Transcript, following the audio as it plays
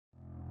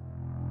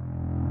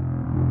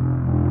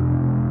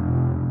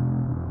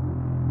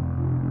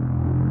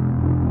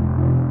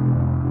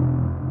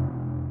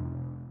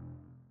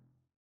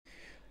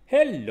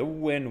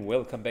Hello and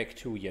welcome back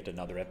to yet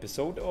another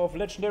episode of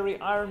Legendary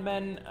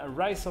Ironman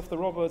Rise of the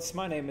Robots.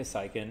 My name is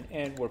Syken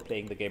and we're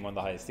playing the game on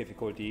the highest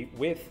difficulty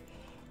with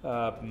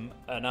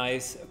a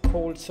nice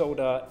cold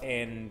soda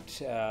and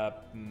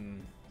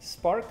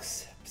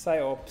Sparks,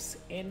 Psi-ops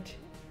and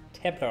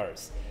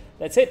templars.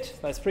 That's it.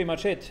 That's pretty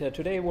much it.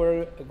 Today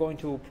we're going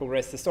to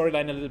progress the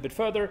storyline a little bit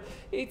further.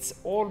 It's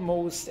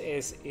almost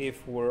as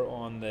if we're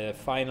on the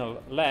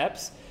final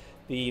laps.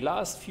 The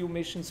last few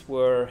missions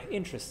were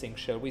interesting,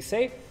 shall we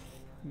say,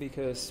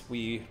 because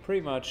we pretty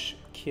much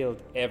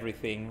killed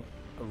everything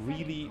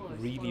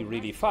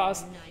really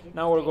fast.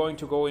 Now we're going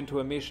to go into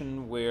a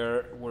mission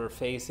where we're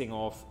facing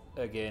off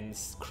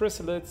against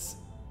chrysalids,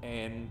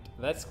 and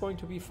that's going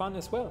to be fun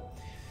as well.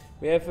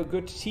 We have a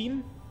good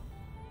team.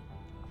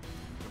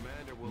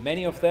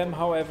 Many of them,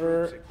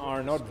 however,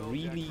 are not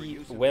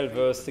really well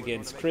versed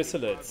against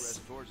chrysalids.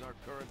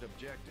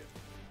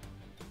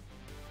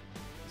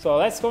 So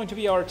that's going to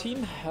be our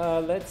team.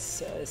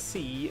 Let's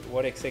see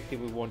what exactly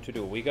we want to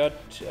do. We got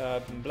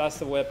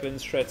blaster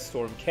weapons, shred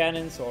storm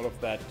cannons, all of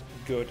that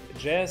good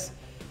jazz.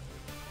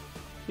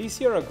 These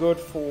here are good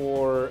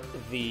for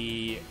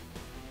the...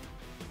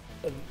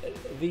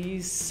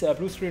 these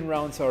blue screen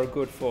rounds are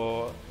good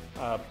for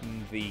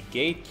the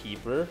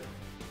gatekeeper.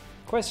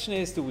 Question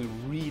is, do we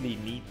really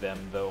need them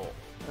though?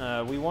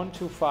 We want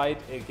to fight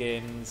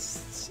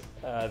against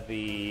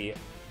the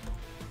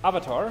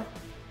avatar.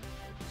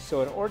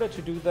 So in order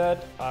to do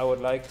that, I would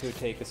like to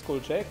take a skull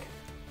check.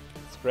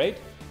 It's great.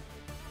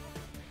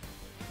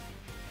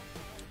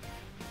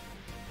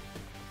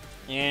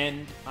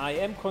 And I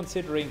am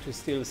considering to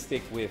still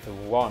stick with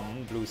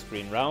one blue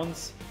screen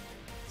rounds.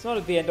 It's not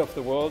at the end of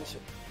the world.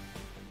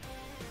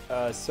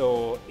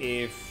 So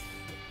if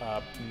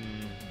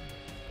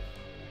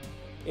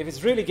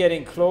it's really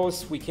getting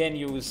close, we can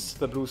use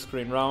the blue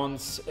screen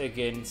rounds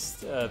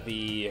against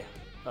the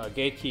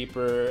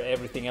gatekeeper.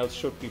 Everything else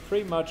should be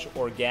pretty much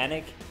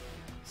organic.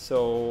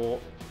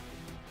 So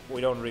we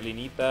don't really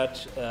need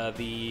that.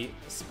 The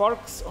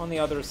Sparks on the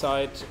other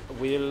side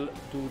will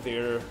do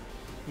their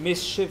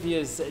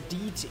mischievous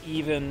deed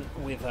even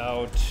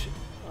without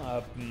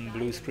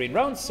blue screen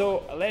rounds.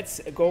 So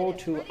let's go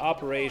to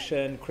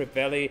Operation Crypt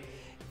Valley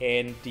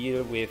and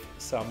deal with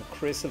some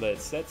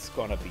chrysalids. That's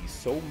gonna be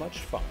so much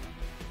fun.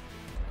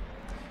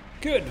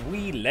 Good,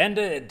 we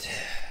landed.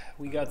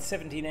 We got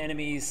 17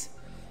 enemies.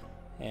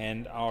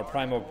 And our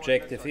prime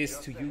objective is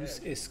to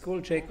use a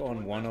skull check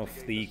on one of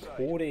the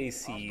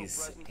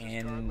codices.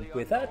 And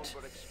with that,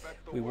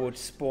 we would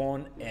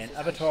spawn an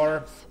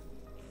avatar.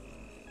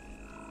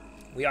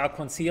 We are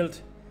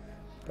concealed,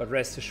 but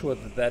rest assured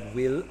that that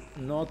will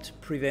not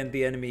prevent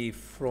the enemy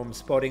from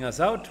spotting us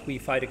out. We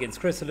fight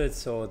against chrysalids,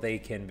 so they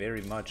can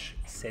very much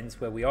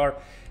sense where we are.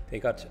 They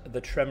got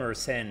the tremor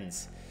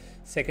sense.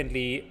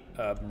 Secondly,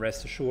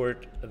 rest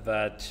assured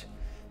that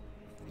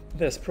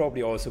there's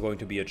probably also going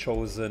to be a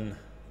chosen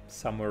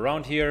somewhere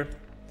around here.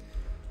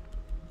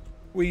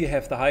 We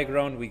have the high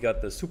ground, we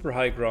got the super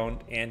high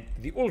ground and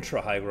the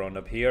ultra high ground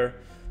up here.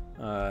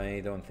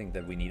 I don't think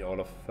that we need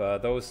all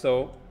of those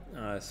though.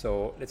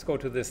 So let's go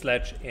to this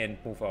ledge and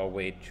move our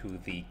way to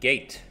the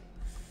gate.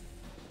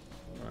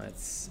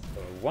 That's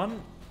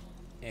 1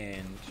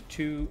 and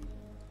 2.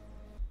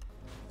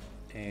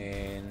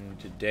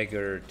 And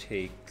Dagger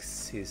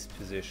takes his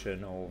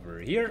position over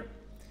here.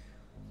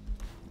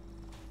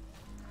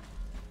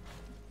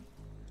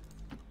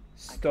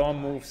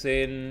 Storm moves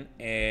in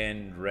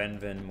and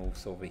Renvin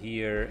moves over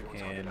here,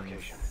 and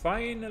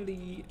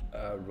finally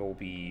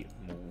Roby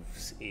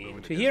moves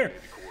into here.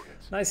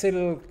 Nice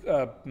little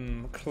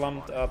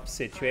clumped up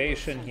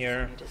situation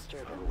here.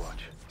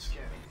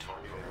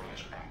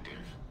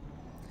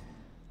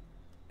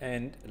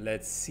 And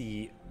let's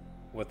see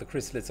what the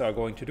chrysalids are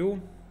going to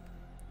do.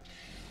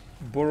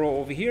 Burrow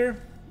over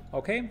here,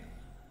 okay.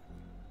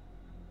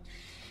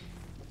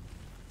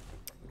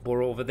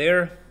 Burrow over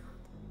there.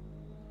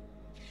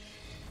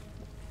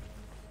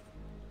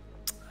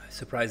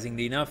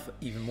 Surprisingly enough,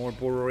 even more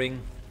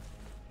burrowing.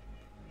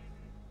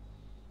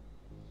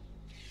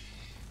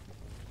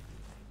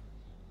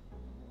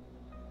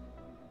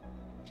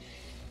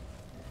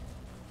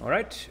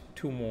 Alright,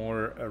 2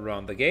 more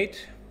around the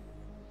gate.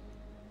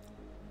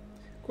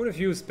 Could have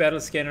used battle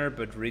scanner,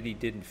 but really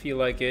didn't feel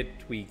like it.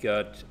 We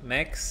got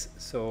Max,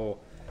 so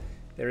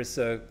there's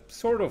a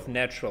sort of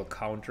natural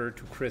counter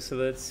to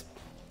chrysalids.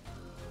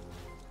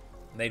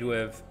 They do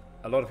have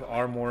a lot of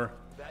armor.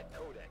 That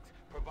codex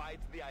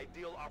provides the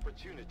ideal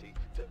opportunity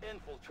to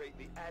infiltrate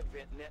the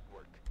Advent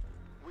network.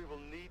 We will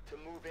need to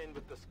move in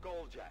with the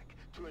Skulljack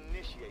to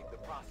initiate the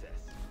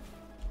process.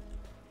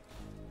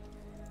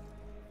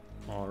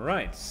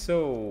 Alright,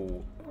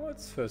 so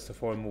let's first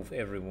of all move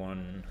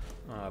everyone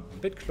a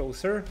bit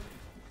closer.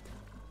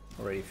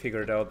 Already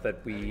figured out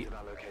that we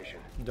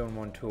don't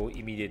want to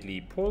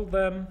immediately pull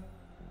them.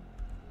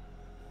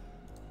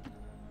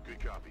 Good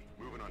copy.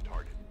 Moving on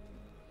target.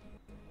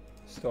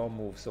 Storm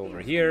moves over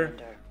here.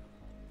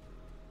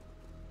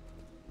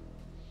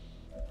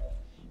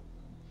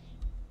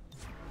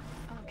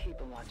 I'll keep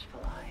a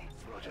watchful eye.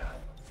 Roger.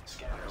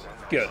 Scanners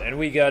online. Good, and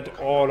we got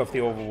all of the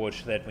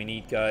Overwatch that we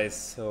need, guys,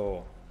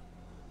 so...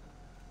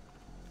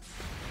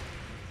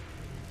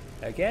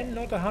 Again,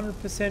 not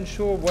 100%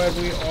 sure where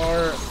we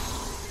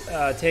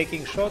are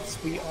taking shots.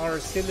 We are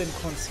still in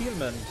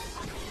concealment.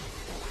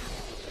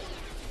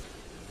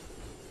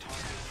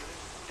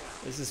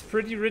 This is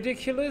pretty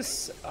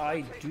ridiculous.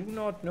 I do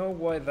not know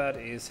why that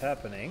is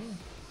happening.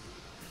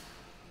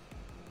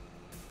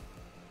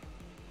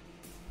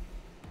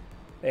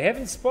 They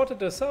haven't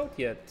spotted us out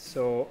yet,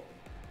 so...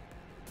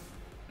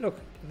 Look,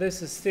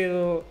 this is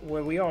still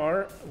where we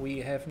are. We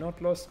have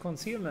not lost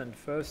concealment.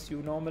 First,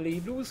 you normally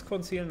lose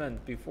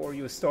concealment before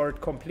you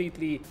start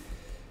completely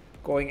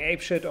going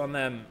apeshit on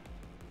them.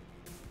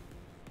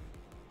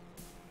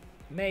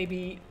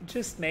 Maybe,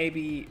 just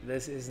maybe,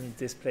 this isn't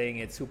displaying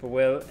it super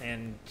well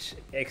and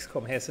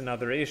XCOM has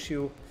another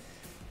issue.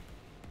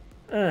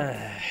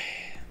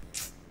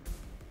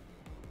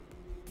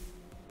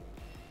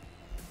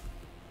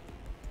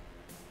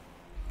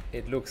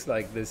 It looks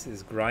like this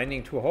is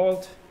grinding to a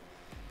halt.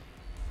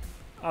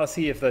 I'll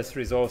see if this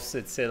resolves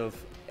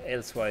itself,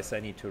 elsewise I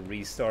need to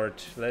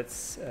restart.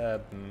 Let's,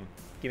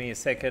 give me a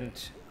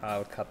second,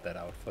 I'll cut that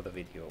out for the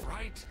video.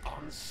 Right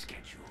on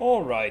schedule.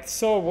 Alright,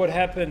 so what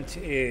happened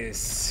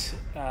is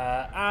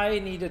I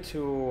needed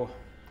to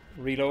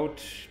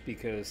reload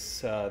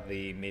because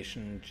the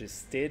mission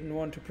just didn't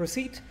want to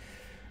proceed.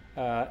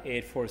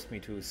 It forced me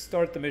to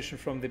start the mission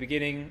from the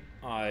beginning.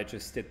 I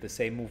just did the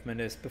same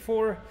movement as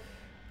before,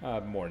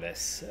 more or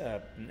less,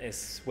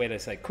 as well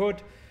as I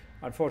could.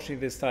 Unfortunately,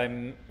 this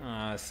time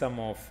some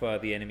of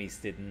the enemies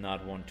did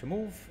not want to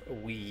move.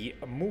 We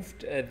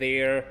moved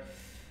there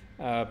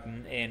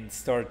and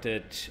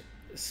started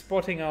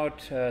spotting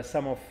out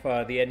some of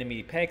the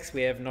enemy packs.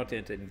 We have not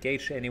yet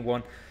engaged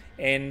anyone.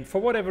 And for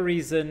whatever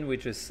reason, we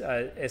just,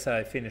 as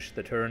I finished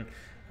the turn,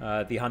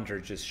 the hunter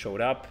just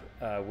showed up,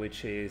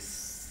 which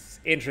is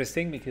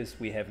interesting because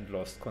we haven't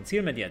lost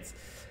concealment yet.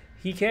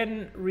 He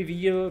can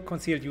reveal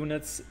concealed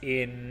units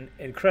in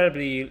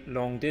incredibly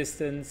long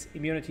distance.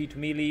 Immunity to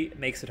melee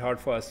makes it hard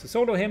for us to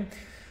solo him.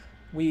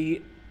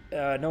 We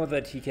know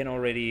that he can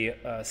already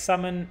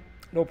summon.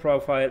 Low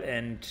profile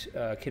and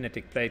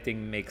kinetic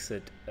plating makes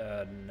it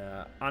an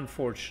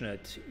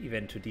unfortunate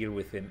event to deal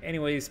with him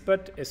anyways,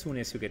 but as soon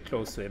as you get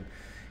close to him,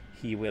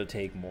 he will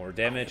take more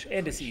damage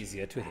and is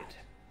easier to hit.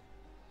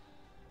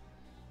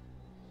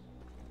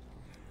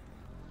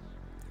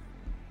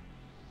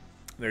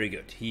 Very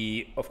good.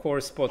 He, of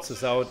course, spots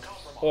us out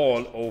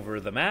all over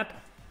the map.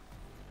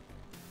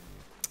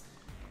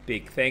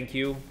 Big thank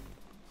you.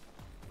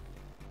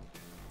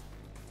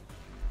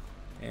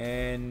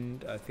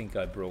 And I think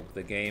I broke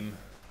the game.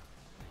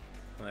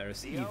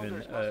 There's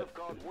even a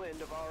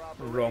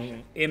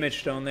wrong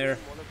image down there.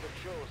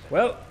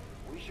 Well,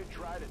 we should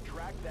try to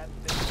track that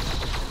thing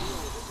and deal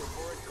with it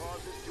before it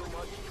causes too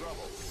much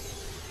trouble.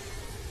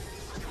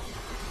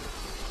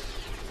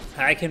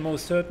 I can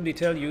most certainly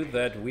tell you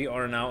that we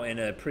are now in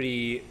a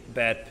pretty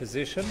bad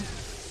position.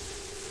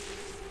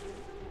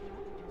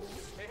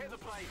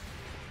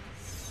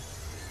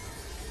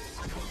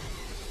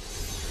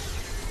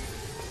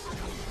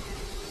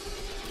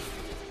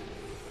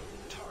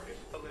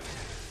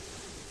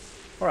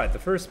 Alright, the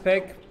first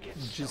pack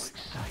just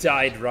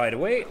died right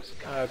away.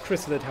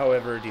 Chrysalid,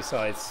 however,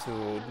 decides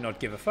to not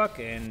give a fuck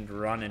and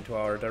run into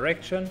our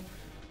direction.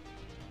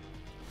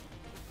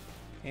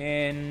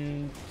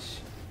 And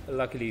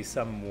luckily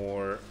some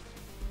more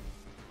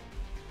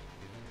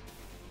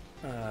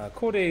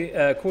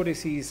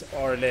codices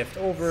are left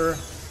over.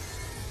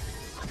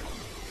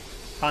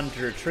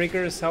 Hunter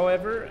triggers,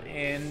 however,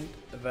 and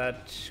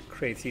that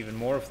creates even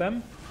more of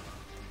them.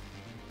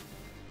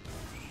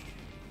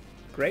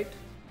 Great.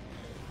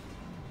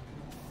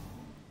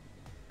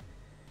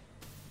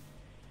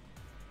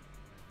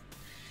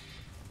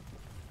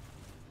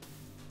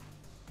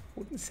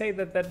 Wouldn't say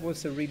that that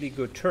was a really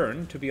good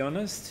turn, to be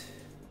honest.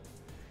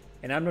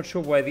 And I'm not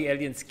sure why the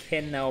aliens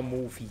can now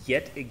move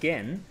yet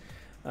again.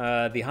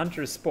 The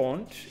hunters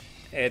spawned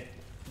at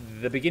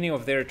the beginning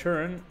of their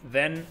turn,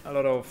 then a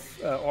lot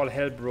of all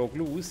hell broke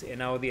loose, and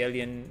now the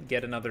alien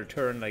get another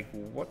turn. Like,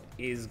 what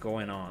is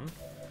going on?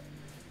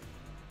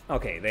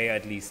 Okay, they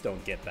at least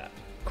don't get that.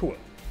 Cool.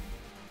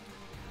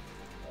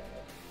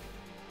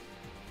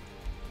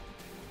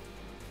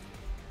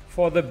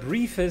 For the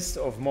briefest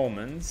of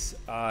moments,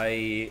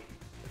 I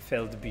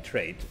felt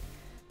betrayed.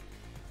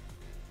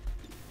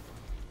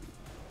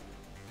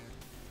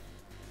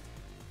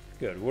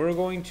 Good, we're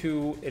going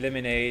to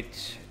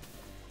eliminate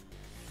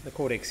the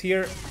codex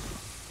here. If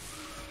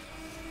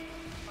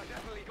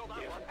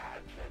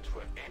Advent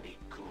were any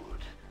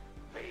good,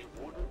 they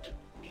wouldn't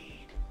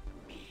need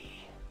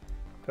me.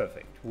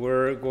 Perfect.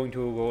 We're going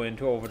to go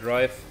into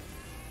overdrive.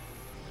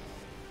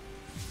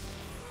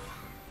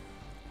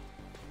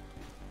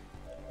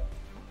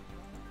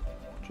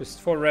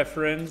 Just for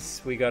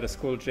reference, we got a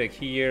skulljack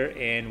here,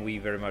 and we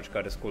very much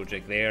got a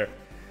skulljack there.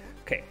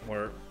 Okay,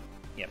 we're...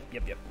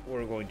 Yep.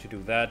 We're going to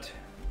do that.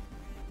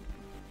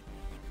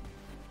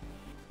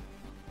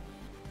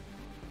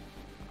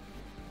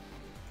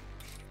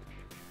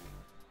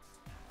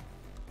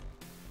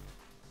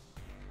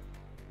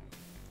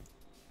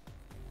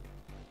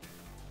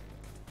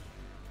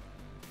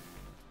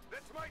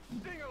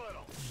 Sting a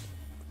little.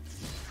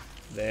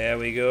 There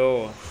we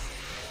go.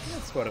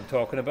 That's what I'm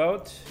talking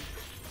about.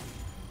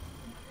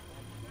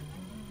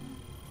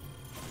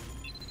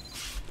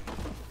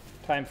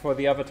 Time for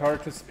the avatar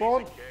to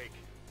spawn. Cake.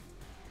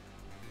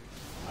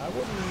 I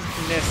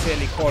wouldn't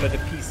necessarily call it a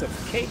piece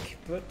of cake,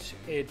 but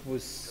it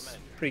was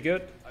pretty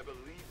good. I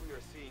believe we are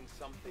seeing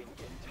something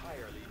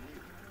entirely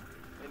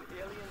new. An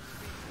alien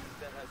species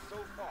that has so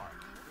far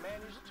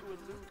managed to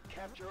elude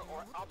capture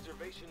or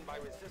observation by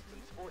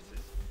resistance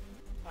forces.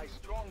 I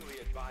strongly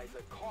advise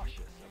a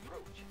cautious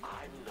approach.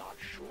 I'm not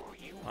sure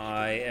you...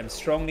 I am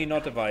strongly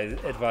not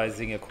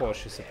advising a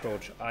cautious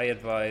approach. I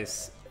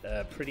advise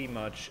pretty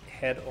much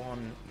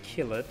head-on,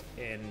 kill it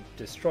and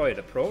destroy it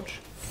approach.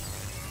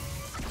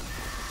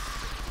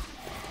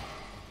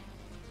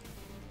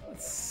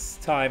 It's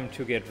time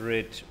to get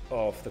rid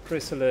of the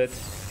chrysalid.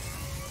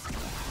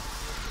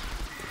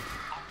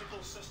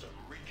 Optical system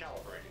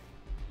recalibrating.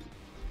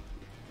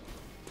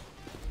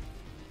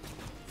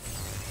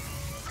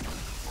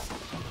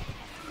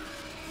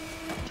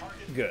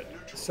 Good.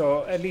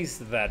 So at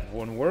least that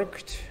one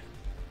worked.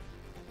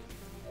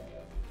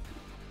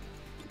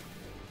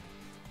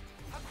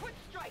 A quick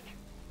strike.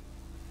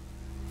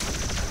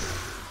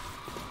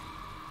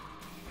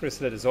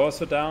 Chrysalid is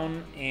also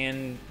down,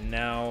 and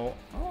now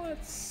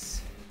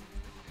let's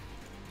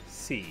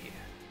see.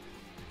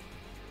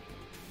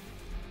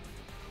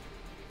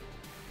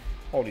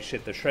 Holy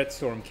shit! The Shred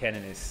Storm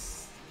cannon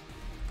is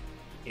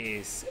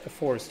a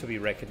force to be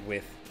reckoned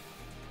with.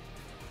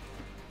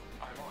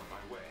 I'm on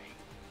my way.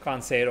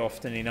 Can't say it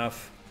often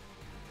enough.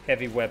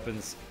 Heavy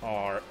weapons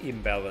are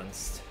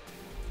imbalanced.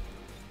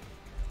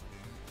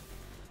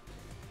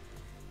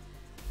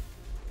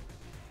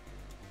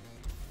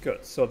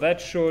 Good. So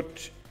that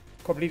should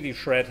completely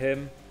shred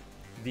him,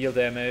 deal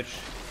damage,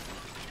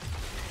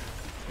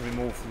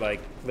 remove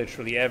like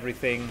literally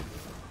everything.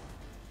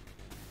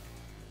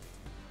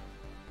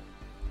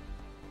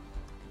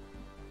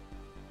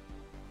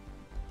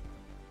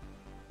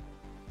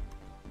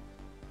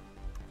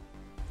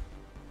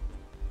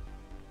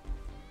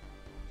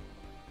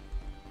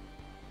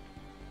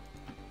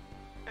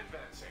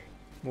 Advancing.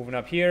 Moving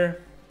up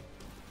here.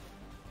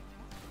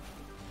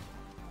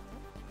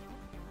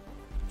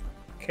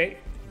 Okay,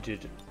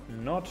 did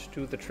not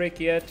do the trick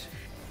yet.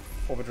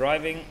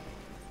 Overdriving.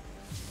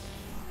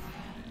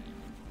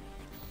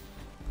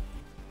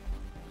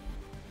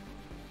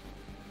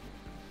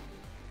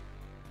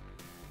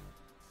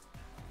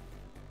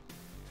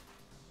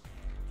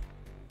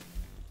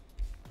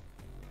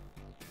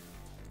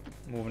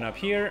 Moving up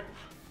here.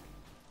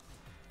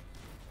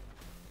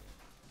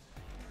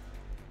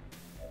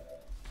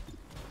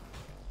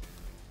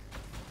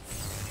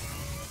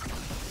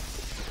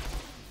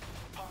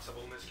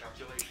 Possible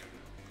miscalculation.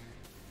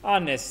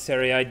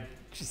 Unnecessary. I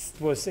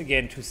just was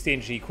again too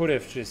stingy. Could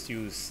have just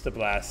used the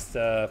blast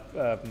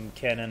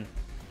cannon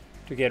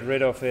to get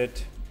rid of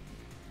it.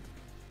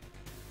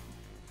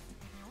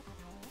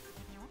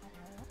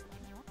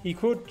 He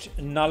could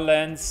null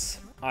lance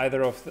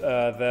either of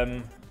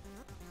them.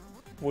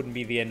 Wouldn't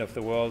be the end of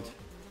the world.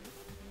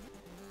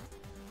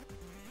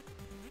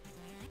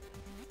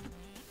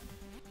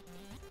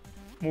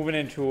 Moving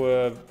into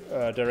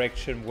a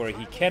direction where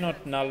he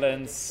cannot null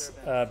lance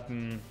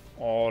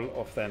all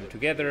of them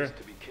together.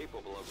 To be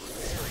capable of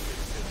repairing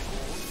its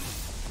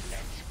physical.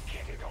 Let's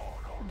get it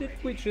on already.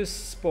 Did we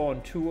just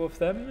spawn two of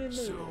them in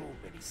the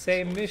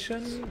same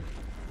mission?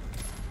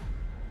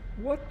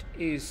 What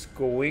is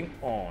going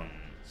on?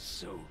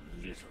 So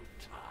little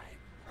time.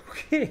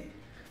 Okay,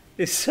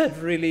 is that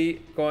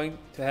really going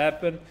to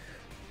happen?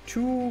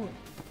 Two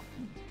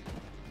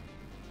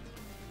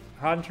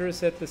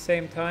hunters at the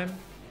same time?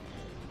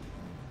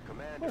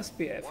 Commander, Must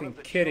be one of effing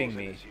the kidding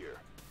chosen me. is here.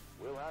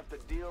 We'll have to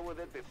deal with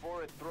it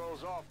before it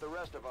throws off the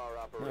rest of our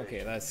operation.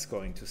 Okay, that's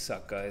going to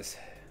suck, guys.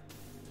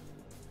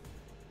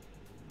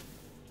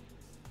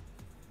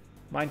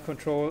 Mind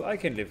control, I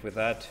can live with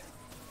that.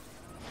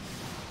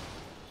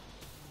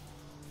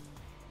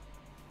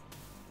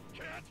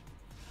 Can't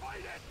fight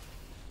it.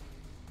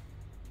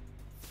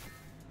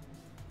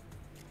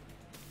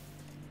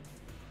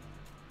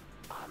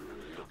 I'm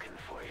looking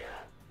for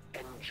you.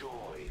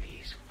 Enjoy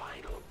these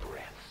final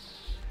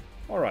breaths.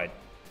 Alright,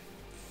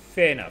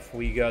 fair enough.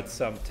 We got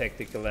some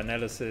tactical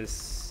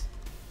analysis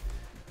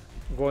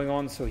going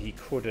on, so he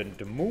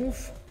couldn't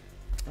move.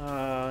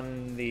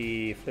 On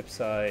the flip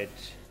side,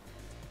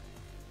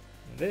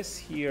 this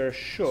here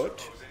should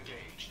Servos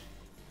engaged.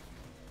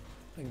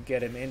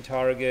 get him in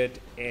target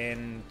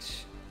and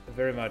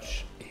very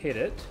much hit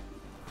it.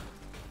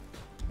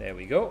 There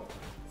we go.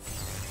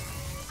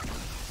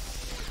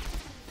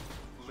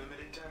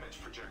 Limited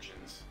damage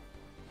projections.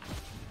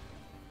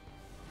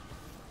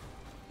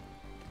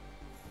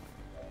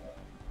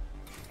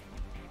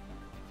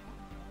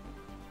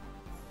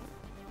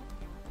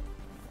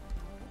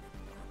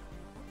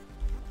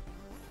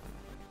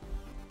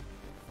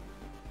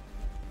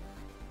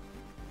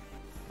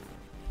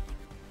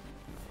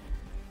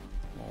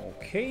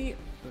 Okay,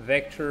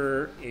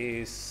 Vector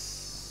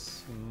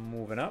is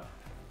moving up.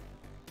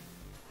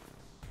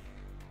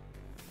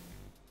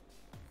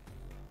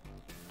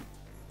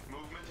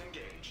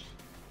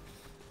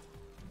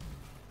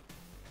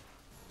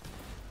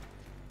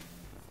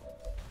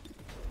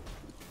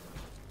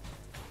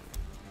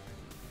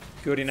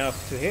 Good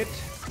enough to hit.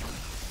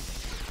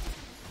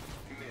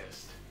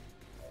 Missed.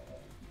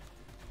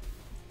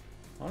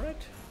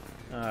 Alright.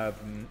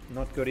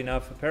 Not good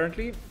enough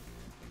apparently.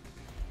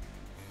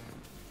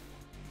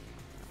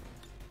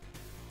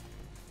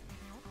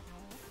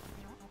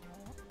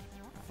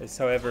 This,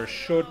 however,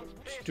 should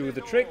do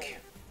the trick.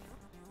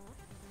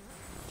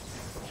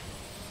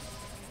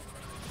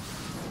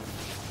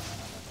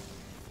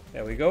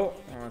 There we go.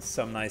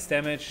 Some nice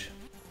damage.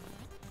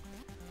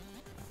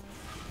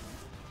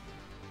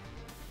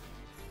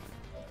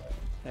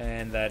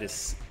 And that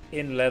is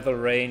in level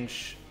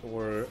range.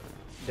 We're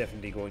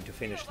definitely going to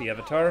finish the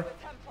avatar.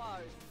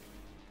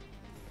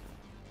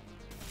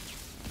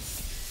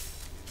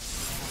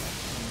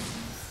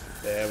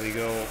 There we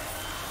go.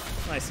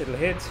 Nice little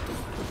hit.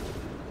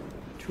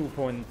 2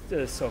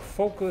 points of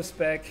focus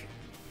back.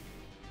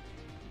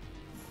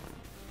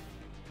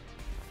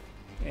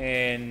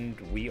 And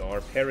we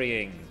are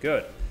parrying.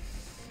 Good.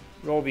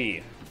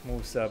 Roby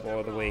moves up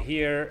all the way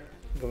here.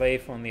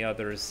 Glaive on the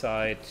other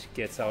side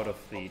gets out of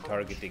the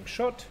targeting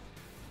shot.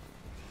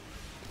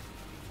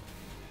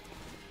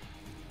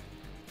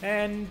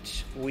 And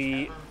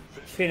we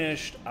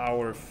finished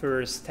our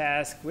first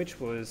task, which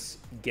was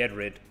get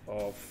rid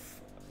of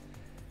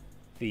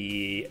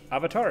the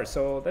avatar.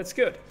 So that's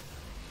good.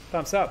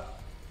 Thumbs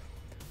up.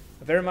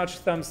 Very much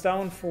thumbs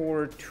down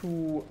for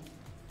 2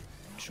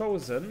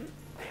 chosen.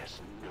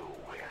 There's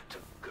nowhere to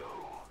go.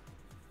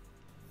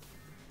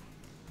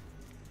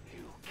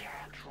 You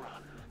can't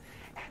run,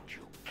 and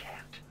you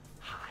can't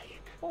hide.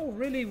 Oh,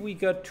 really? We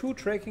got 2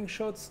 tracking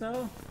shots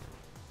now?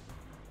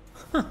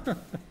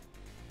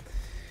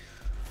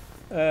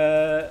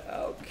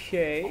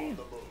 Okay.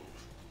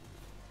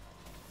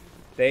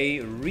 They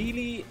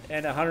really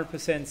and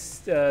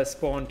 100%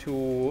 spawn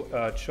 2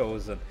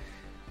 chosen.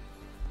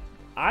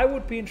 I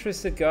would be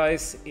interested,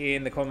 guys,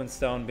 in the comments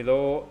down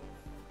below.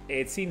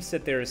 It seems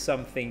that there is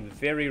something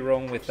very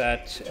wrong with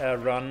that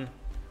run,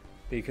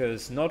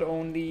 because not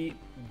only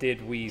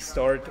did we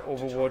start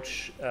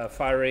Overwatch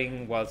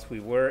firing whilst we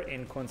were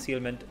in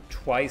concealment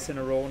twice in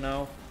a row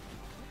now,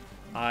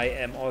 I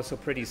am also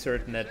pretty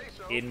certain that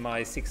in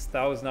my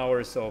 6,000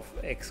 hours of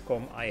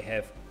XCOM I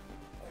have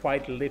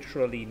quite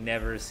literally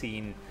never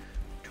seen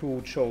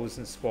 2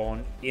 chosen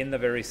spawn in the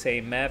very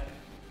same map.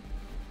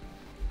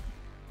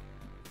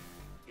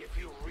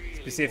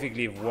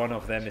 Specifically if one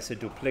of them is a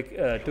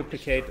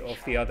duplicate of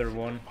the other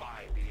one.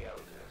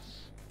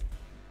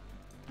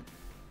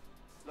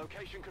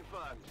 Location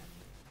confirmed.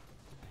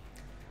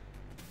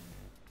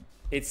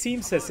 It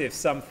seems as if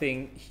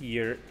something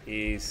here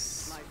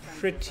is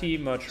pretty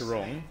much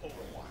wrong.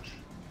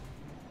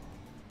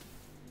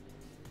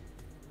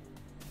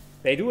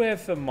 They do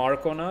have a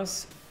mark on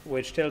us,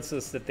 which tells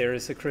us that there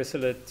is a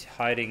chrysalid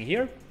hiding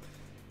here.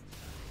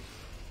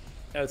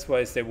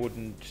 Elsewise they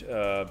wouldn't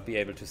be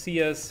able to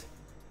see us.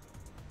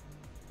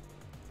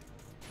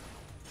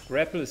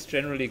 Grapple is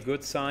generally a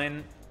good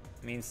sign.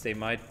 Means they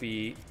might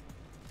be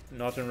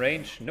not in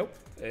range. Nope,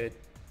 it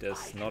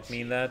does not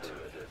mean that.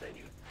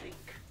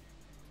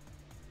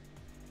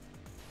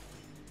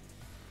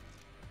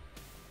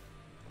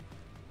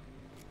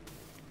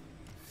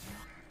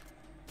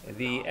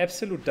 The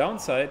absolute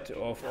downside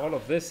of all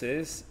of this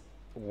is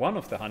one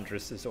of the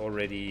hunters is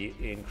already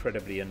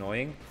incredibly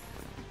annoying,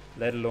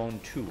 let alone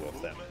 2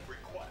 of them.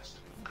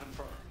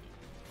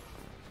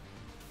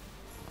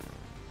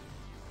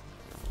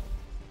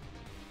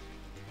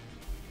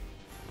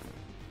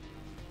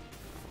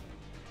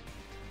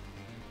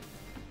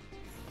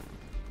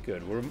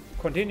 Good, we're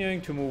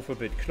continuing to move a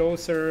bit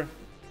closer.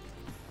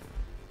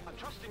 I'm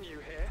trusting you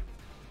here.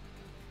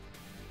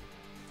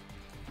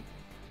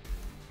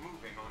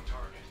 Moving on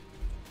target.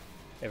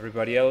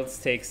 Everybody else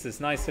takes this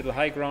nice little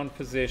high ground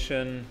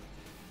position.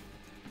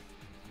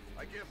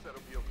 I guess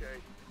that'll be okay.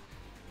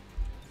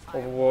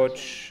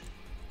 Overwatch,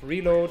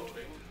 reload,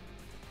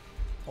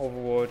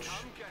 Overwatch,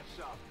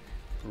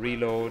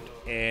 reload,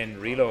 and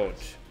reload.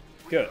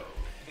 Good.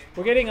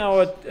 We're getting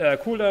our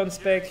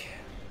cooldowns back.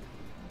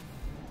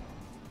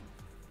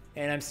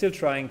 And I'm still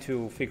trying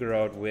to figure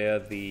out where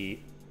the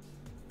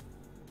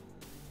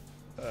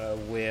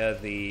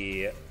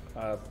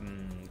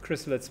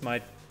chrysalids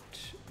might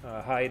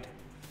hide.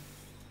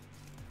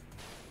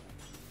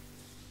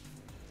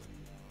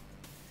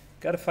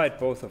 Gotta fight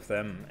both of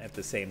them at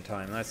the same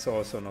time. That's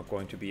also not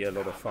going to be a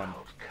lot of fun.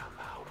 Come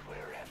out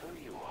wherever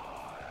you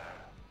are.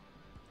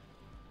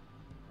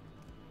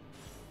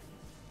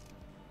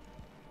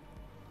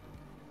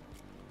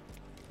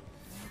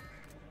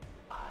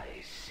 I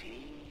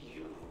see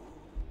you.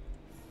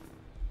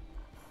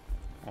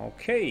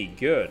 Okay,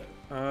 good.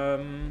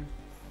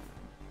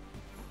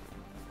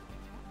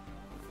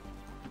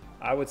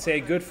 I would say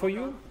good for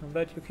you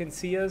that you can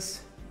see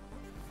us.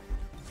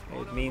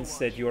 It means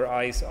that your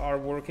eyes are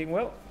working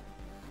well.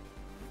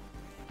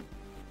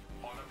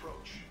 On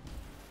approach.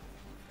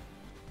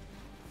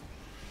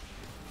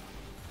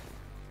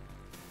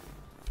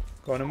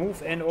 Gonna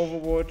move and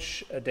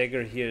Overwatch. A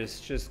dagger here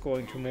is just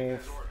going to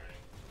move.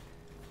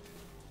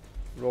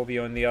 Roby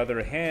on the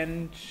other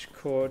hand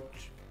could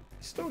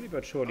slowly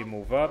but surely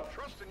move up.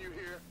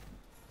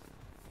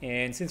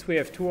 And since we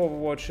have 2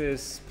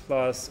 Overwatches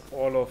plus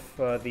all of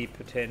the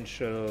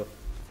potential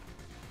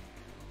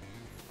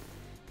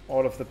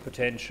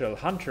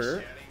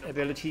hunter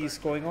abilities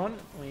going on,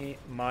 we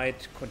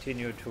might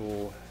continue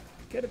to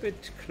get a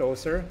bit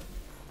closer.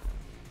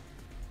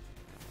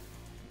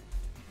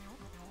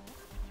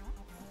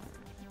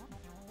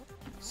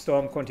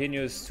 Storm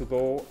continues to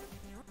go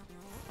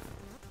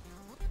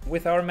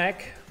with our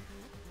mech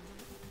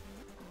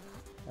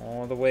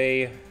all the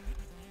way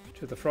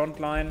to the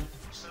front line.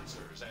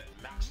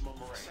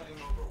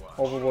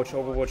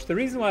 Overwatch. The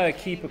reason why I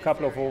keep a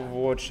couple of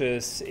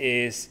Overwatches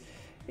is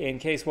in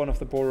case one of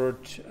the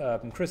borrowed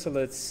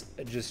chrysalids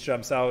just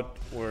jumps out,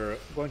 we're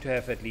going to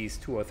have at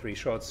least 2 or 3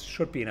 shots.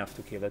 Should be enough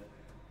to kill it.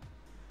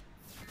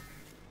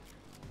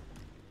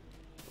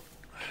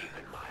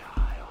 Keeping my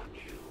eye on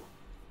you.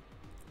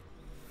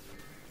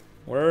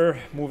 We're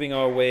moving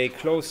our way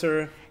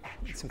closer.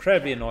 It's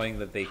incredibly annoying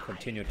that they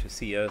continue to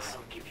see us.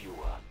 I'll give you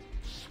a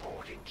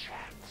sporting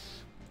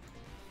chance.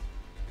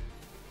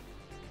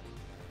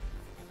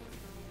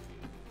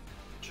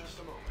 Just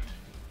a moment.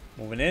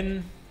 Moving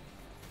in.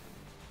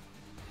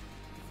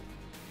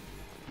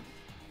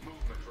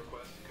 Movement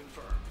request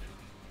confirmed.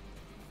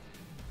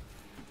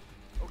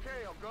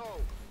 Okay, I'll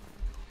go.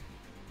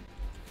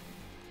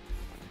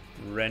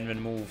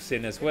 Renvin moves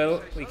in as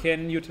well. We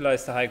can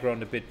utilize the high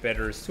ground a bit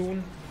better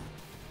soon.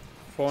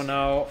 For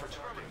now,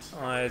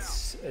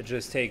 let's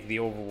just take the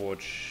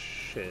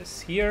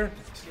Overwatches here.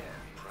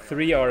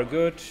 3 are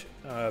good,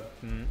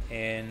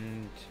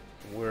 and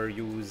we're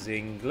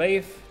using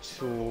Glaive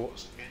to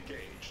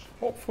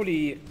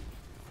hopefully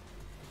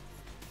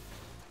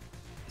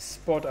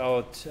spot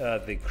out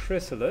the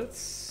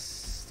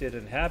chrysalids.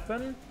 Didn't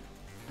happen.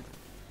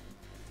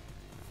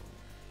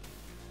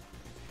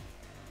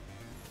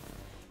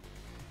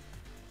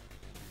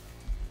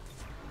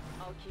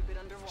 I'll keep it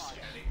under watch.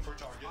 Scanning for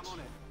targets. I'm on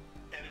it.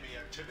 Enemy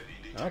activity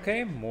detected.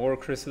 Okay, more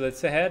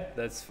chrysalids ahead.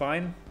 That's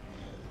fine.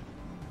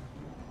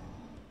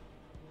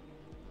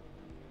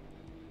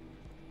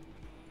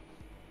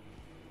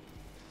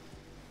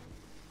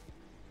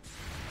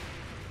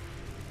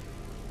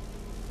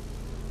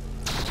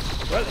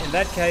 Well, in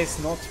that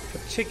case, not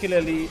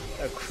particularly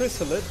a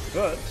chrysalid,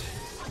 but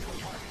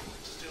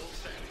Still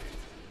standing.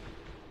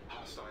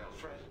 Hostile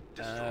threat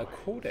a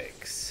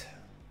codex.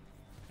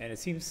 And it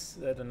seems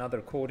that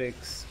another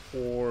codex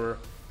or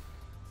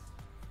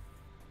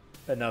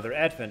another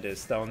advent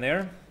is down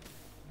there.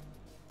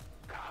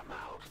 Come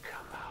out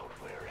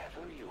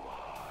wherever you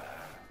are.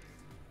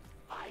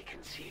 I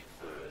can see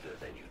further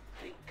than you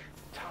think.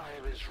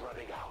 Time is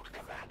running out,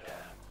 Commander.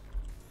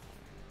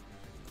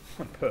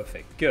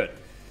 Perfect, good.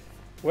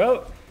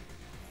 Well,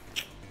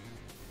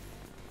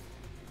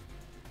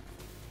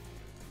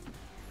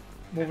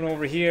 moving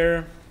over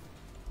here.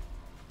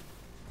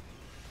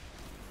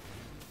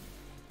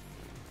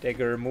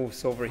 Dagger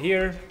moves over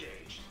here.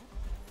 Engaged.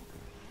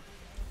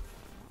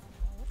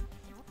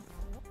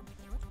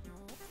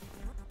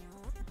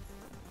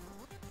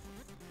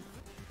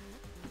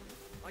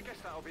 I guess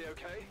that'll be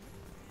okay.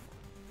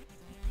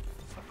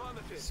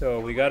 Affirmative. So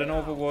we got an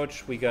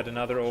Overwatch, we got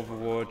another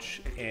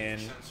Overwatch,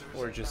 and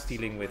we're just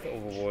dealing with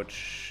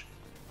Overwatch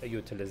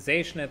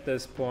utilization at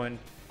this point.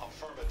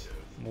 Affirmative.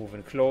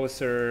 Moving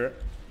closer.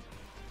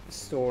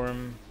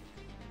 Storm.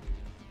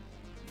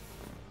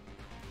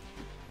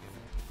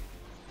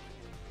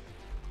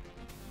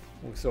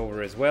 Moves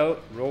over as well.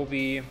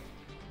 Roby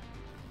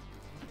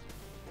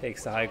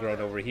takes the high ground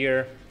over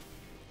here.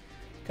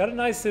 Got a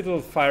nice little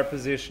fire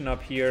position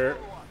up here.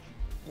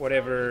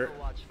 Whatever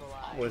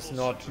was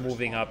not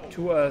moving up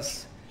to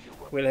us,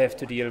 we'll have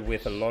to deal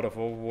with a lot of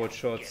Overwatch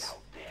shots.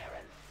 There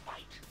and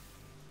fight.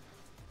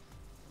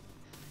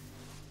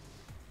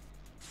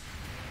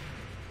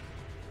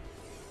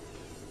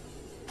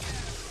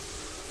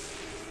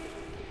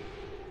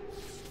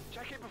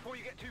 Check it before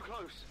you get too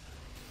close.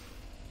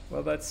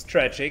 Well, that's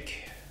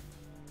tragic.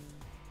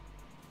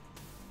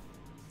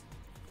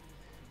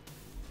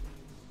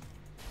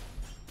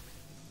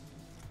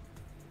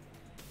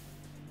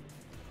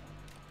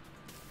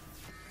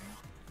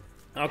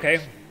 Okay,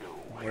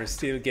 we're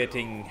still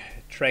getting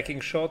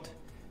tracking shot,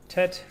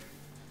 Ted.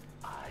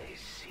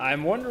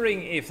 I'm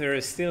wondering if there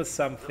is still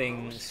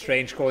something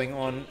strange going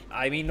on.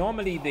 I mean,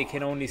 normally they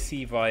can only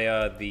see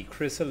via the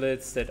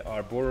chrysalids that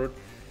are borrowed,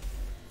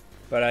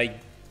 but I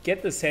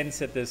get the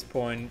sense at this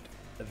point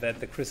that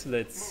the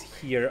chrysalids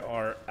here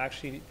are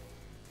actually...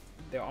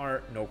 There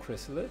are no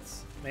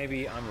chrysalids.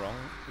 Maybe I'm wrong.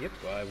 Yep,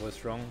 I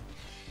was wrong.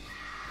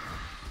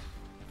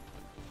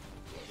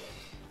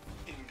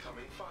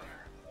 Incoming fire.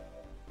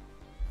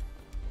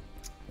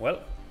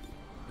 Well,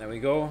 there we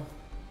go.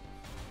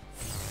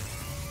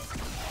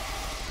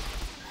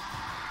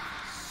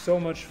 So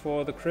much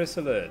for the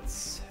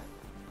chrysalids.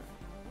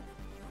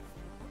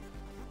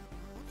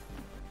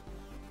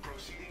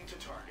 Proceeding to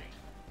target.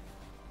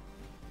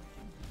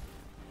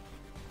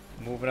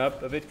 Moving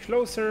up a bit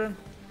closer.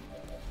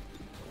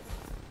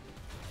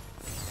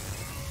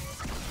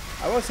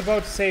 I was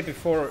about to say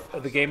before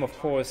the game, of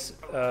course,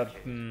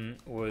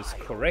 was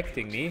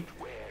correcting me.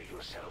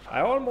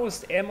 I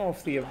almost am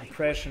of the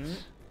impression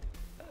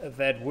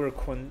that we're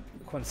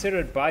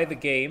considered by the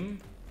game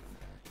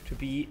to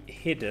be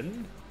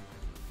hidden,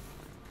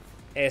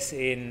 as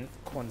in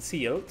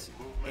concealed,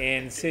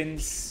 and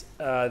since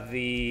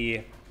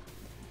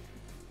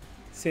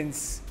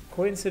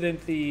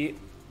coincidentally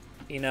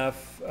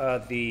enough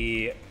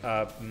the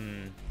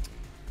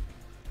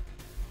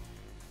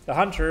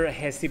hunter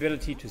has the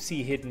ability to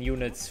see hidden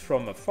units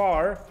from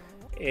afar,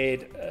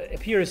 it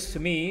appears to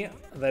me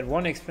that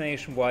one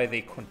explanation why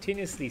they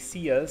continuously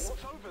see us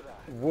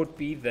would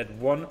be that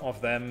one of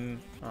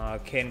them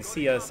can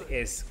see us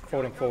as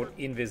quote-unquote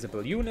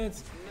invisible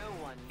units,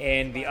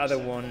 and the other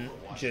one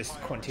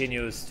just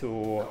continues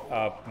to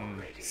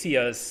see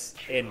us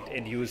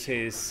and use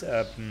his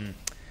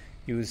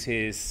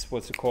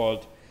what's it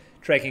called,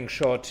 tracking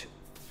shot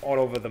all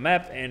over the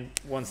map, and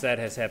once that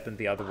has happened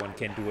the other one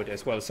can do it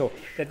as well, so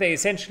that they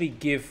essentially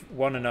give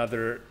one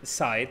another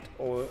sight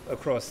or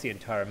across the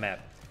entire map.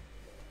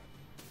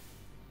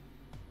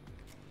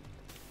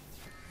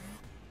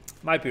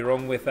 Might be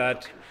wrong with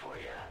that,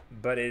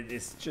 but it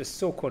is just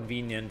so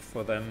convenient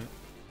for them.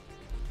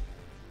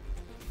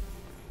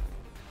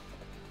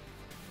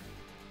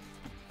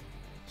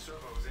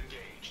 Servos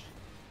engaged.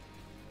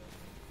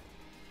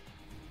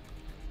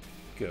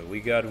 Good, we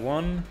got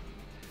 1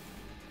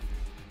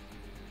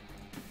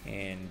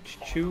 and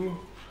 2.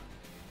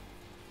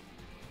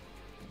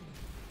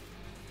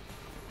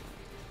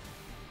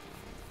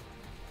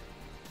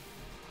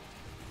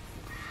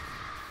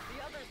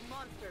 The other's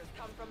monsters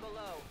come from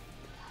below.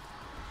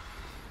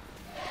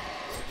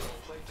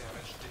 Plate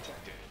damage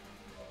detected.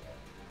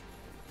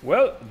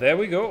 Well, there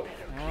we go.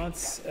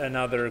 That's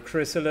another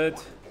chrysalid.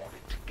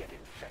 Wanted to get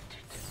infected.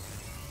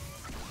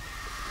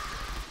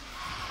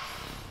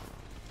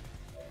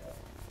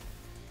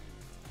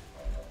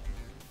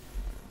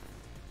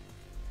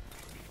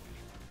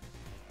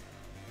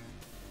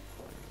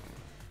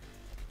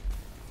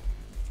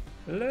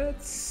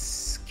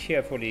 Let's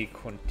carefully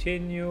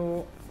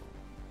continue.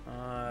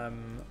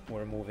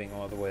 We're moving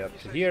all the way up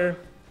to here.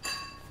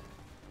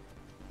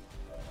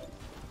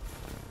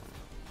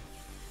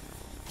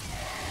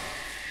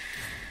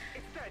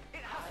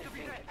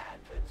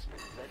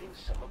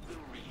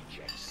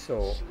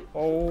 So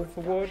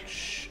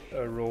Overwatch,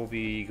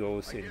 Roby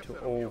goes into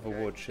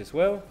Overwatch as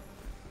well.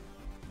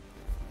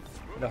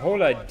 The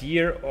whole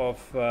idea of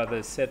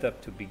the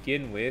setup to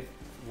begin with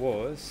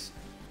was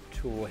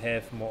to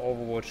have more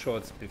Overwatch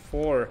shots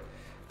before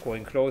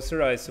going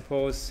closer, I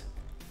suppose.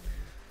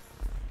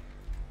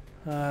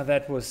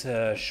 That was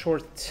a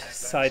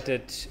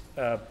short-sighted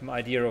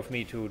idea of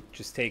me to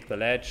just take the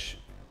ledge.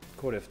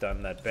 Could have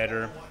done that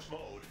better. Watch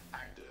mode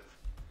active.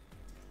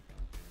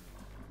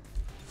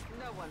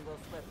 No one will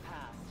slip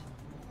past.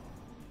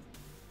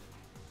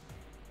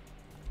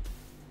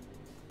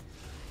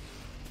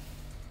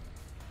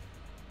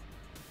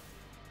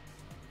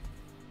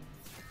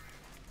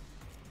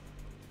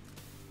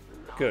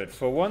 Good.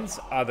 For once,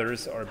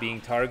 others are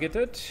being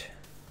targeted.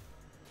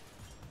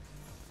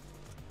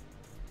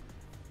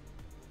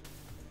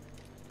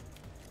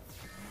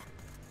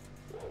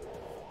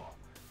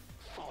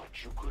 Thought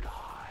you could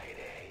hide,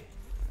 eh?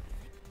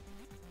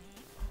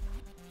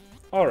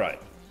 All right,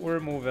 we're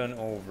moving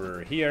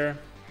over here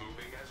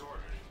Moving as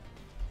ordered.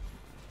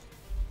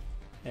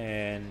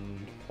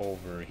 and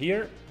over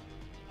here.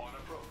 On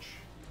approach.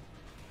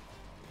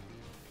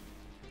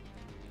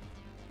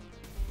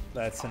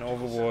 That's an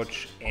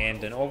Overwatch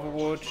and an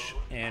Overwatch,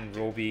 and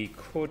Roby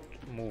could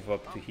move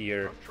up to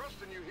here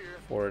Trusting you here.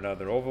 for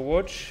another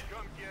Overwatch.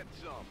 Come get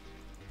some.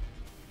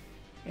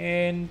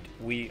 And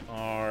we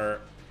are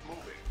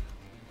Moving.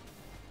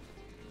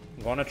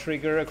 gonna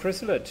trigger a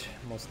chrysalid,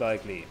 most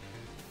likely.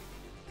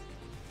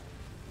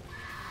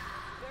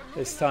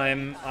 This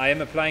time I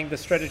am applying the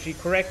strategy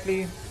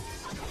correctly.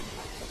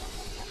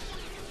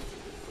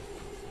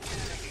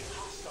 Taking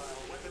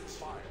hostile weapons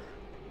fire.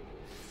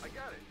 I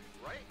got it,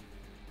 right?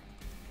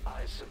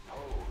 I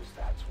suppose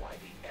that's why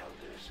the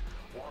elders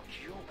want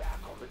you back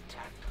on the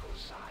tactical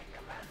side,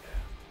 Commander.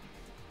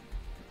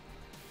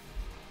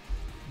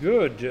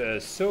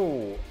 Good,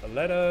 so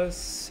let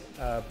us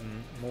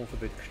move a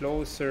bit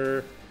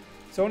closer.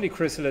 It's only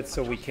chrysalids,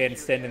 so we can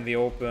stand in the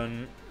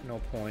open. No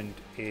point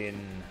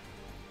in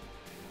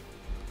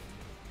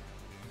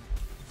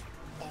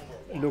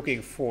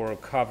looking for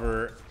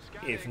cover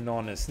if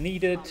none is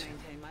needed. I'll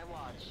maintain my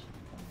watch.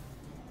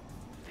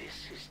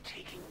 This is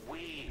taking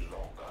way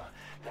longer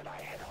than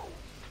I had hoped.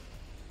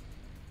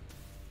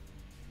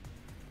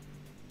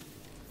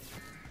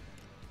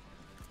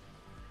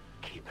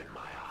 Keeping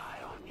my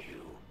eye on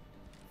you.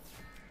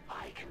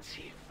 I can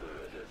see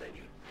further than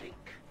you think.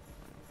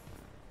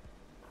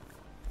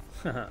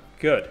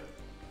 Good.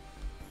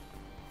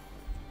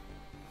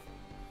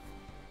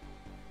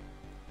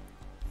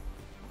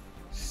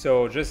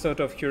 So just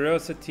out of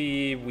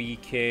curiosity, we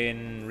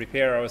can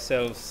repair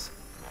ourselves.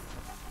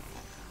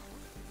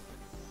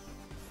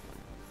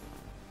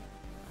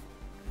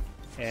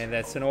 And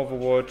that's an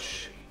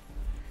Overwatch.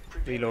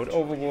 reload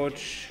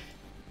Overwatch.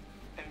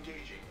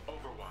 Engaging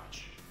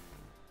Overwatch.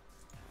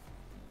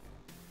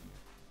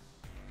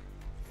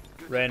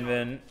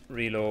 Renvin,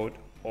 reload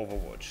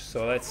Overwatch.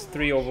 So that's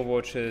 3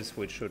 Overwatches,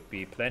 which should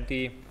be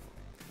plenty.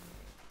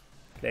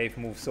 Glaive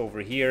moves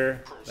over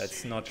here.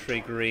 That's not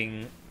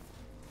triggering,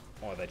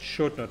 or that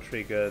should not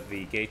trigger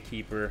the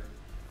Gatekeeper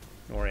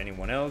nor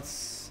anyone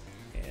else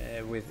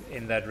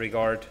in that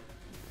regard.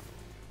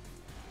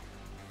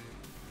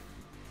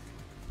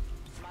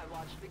 My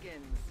watch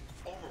begins.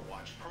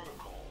 Overwatch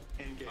protocol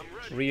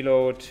engaged.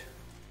 Reload.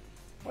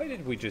 Why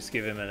did we just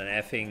give him an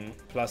effing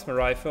plasma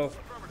rifle?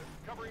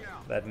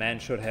 That man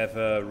should have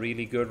a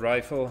really good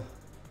rifle.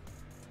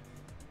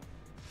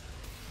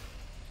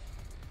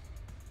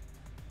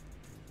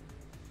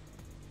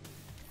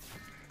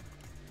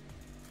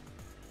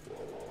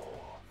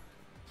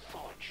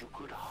 Thought you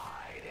could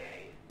hide,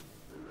 eh?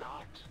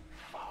 Not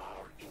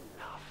far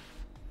enough.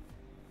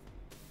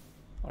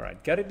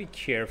 Alright, gotta be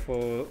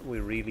careful. We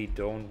really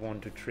don't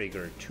want to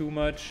trigger too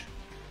much.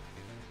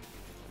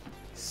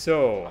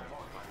 So,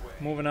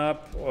 moving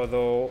up,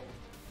 although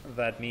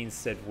that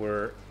means that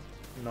we're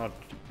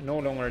no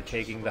longer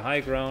taking the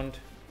high ground.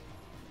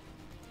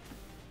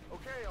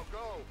 Okay, I'll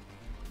go.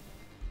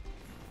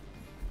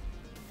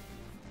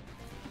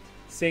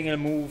 Single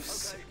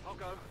moves. Okay, I'll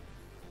go.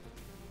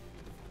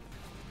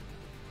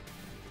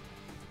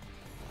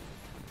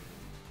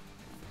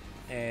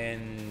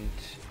 And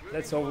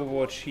let's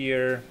Overwatch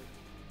here.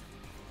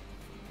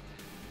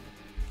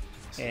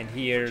 And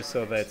here,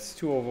 so that's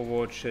 2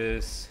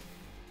 Overwatches.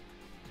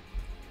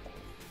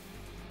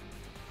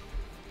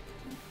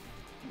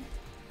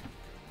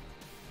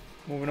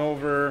 Moving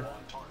over,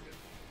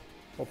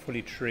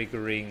 hopefully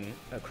triggering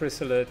a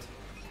Chrysalid.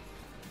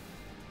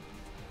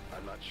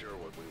 I'm not sure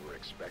what we were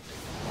expecting.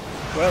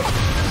 Well,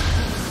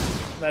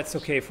 that's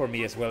okay for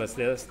me as well as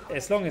this.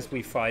 As long as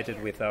we fight it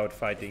without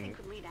fighting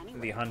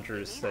the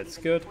hunters, that's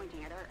good.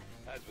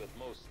 As with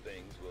most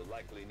things, we'll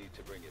likely need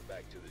to bring it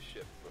back to the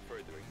ship for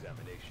further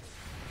examination.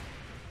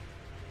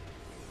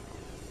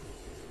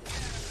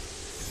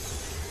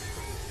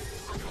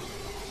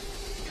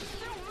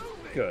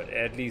 Good,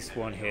 at least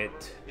one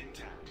hit.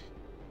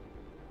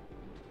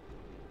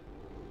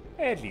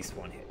 At least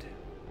one hit.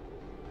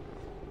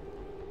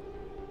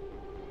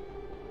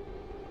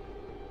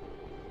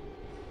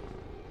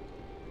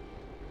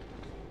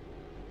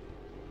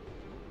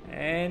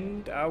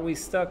 And are we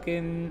stuck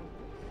in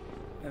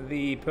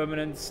the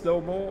permanent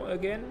slow-mo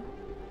again?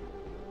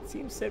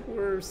 Seems that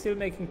we're still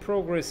making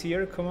progress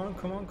here. Come on,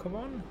 come on, come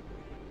on.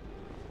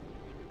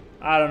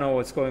 I don't know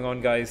what's going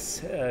on,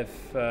 guys.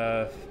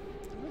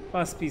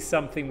 Must be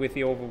something with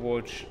the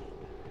Overwatch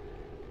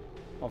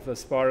of the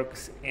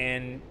Sparks,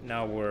 and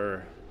now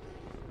we're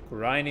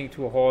grinding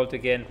to a halt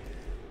again.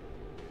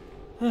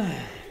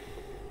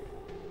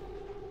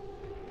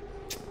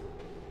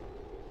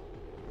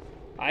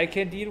 I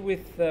can deal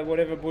with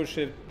whatever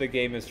bullshit the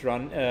game is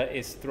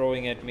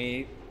throwing at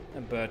me,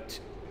 but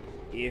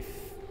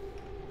if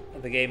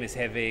the game is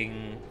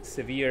having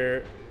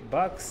severe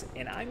bugs,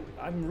 and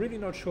I'm really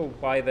not sure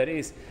why that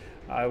is,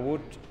 I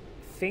would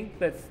think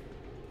that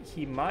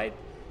he might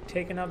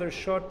take another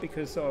shot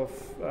because of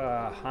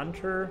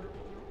Hunter,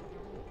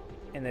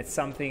 and that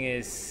something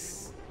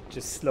is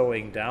just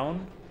slowing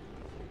down.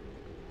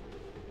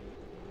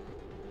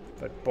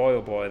 But boy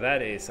oh boy,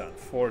 that is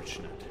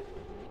unfortunate.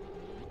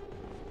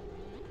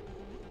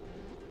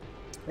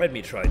 Let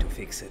me try to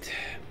fix it.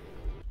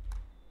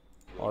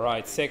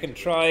 Alright, second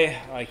try.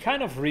 I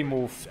kind of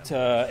removed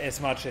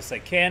as much as I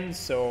can,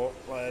 so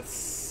let's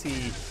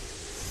see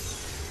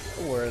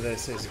where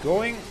this is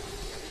going.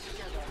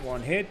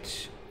 One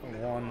hit,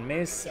 one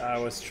miss. I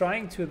was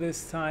trying to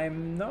this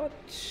time not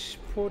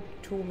put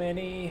too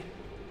many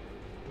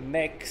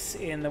mechs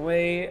in the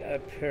way.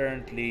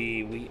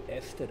 Apparently we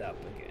effed it up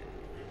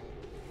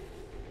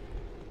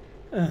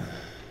again.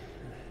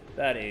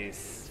 That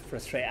is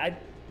frustrating.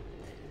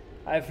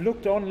 I've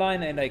looked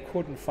online and I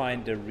couldn't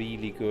find a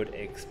really good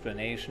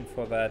explanation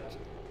for that.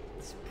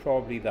 It's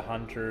probably the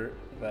hunter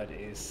that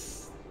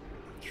is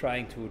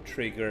trying to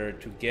trigger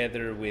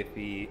together with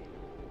the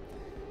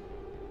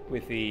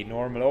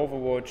normal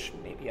Overwatch.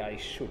 Maybe I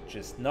should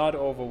just not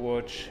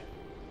Overwatch.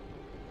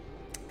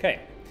 Okay.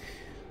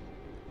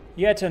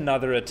 Yet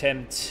another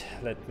attempt.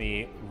 Let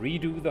me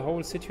redo the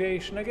whole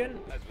situation again.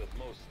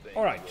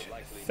 Alright,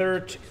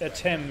 third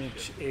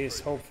attempt is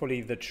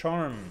hopefully the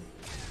charm.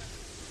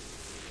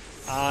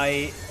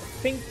 I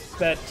think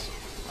that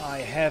I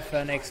have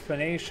an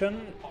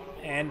explanation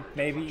and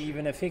maybe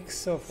even a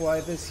fix of why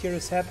this here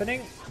is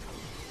happening.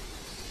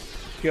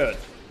 Good.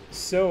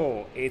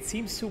 So it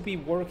seems to be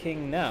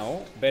working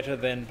now better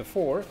than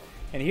before,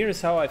 and here's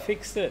how I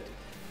fixed it.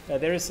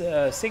 There's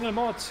a single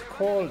mod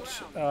called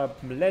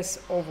Less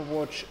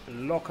Overwatch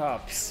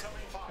Lockups.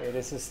 It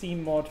is a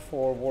Steam mod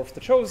for War of the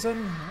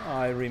Chosen.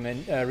 I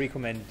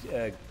recommend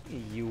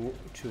you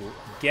to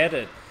get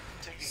it.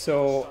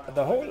 So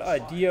the whole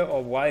idea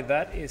of why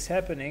that is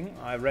happening,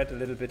 I read a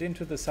little bit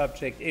into the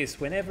subject, is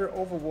whenever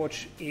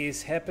Overwatch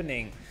is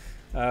happening,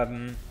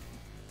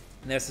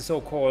 There's the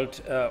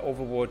so-called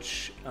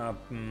Overwatch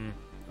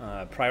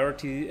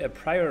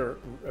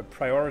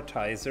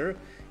prioritizer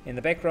in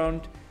the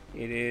background.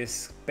 It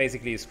is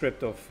basically a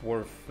script of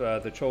Worf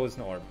the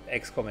Chosen, or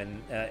XCOM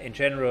in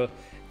general,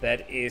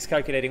 that is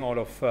calculating all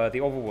of the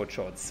Overwatch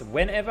shots.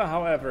 Whenever,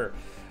 however,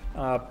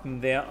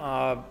 there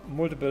are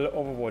multiple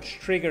Overwatch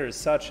triggers,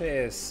 such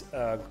as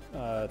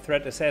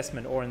threat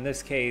assessment, or in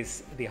this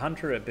case the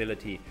Hunter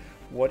ability,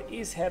 what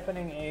is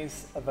happening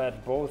is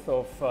that both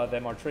of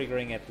them are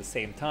triggering at the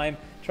same time,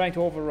 trying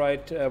to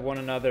override one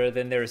another.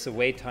 Then there is a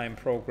wait time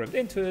programmed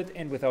into it,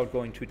 and without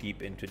going too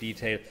deep into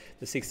detail,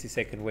 the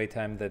 60-second wait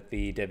time that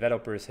the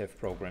developers have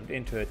programmed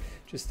into it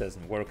just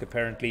doesn't work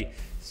apparently.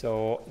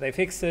 So they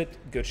fixed it,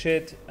 good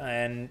shit,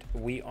 and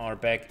we are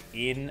back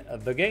in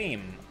the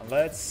game.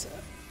 Let's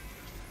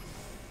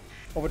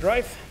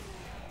overdrive.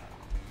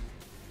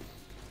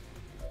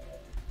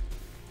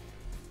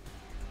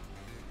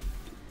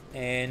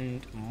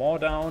 And maw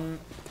down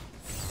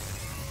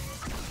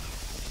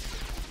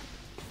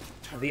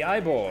the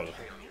eyeball.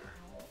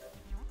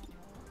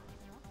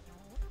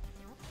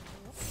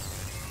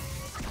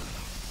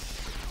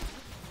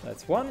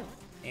 That's 1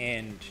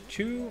 and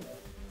 2.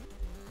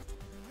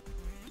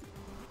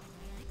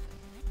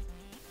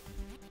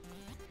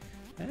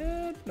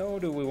 And no,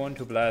 do we want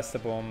to blast the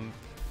bomb?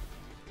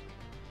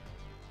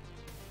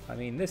 I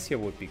mean, this here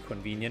would be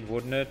convenient,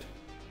 wouldn't it?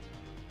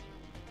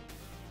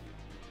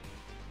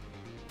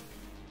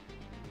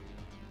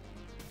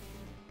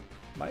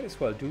 Might as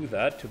well do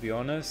that, to be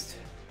honest.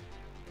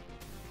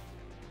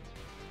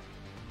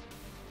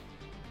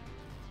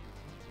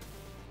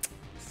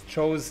 It's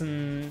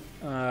chosen,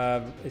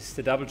 is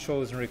the double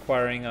chosen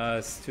requiring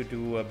us to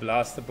do a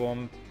blaster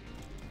bomb?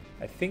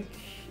 I think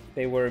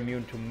they were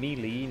immune to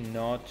melee,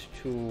 not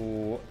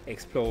to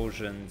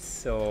explosions,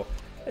 so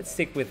let's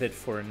stick with it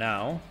for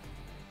now.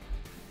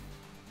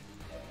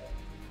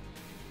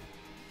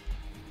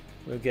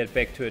 We'll get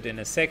back to it in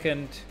a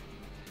second.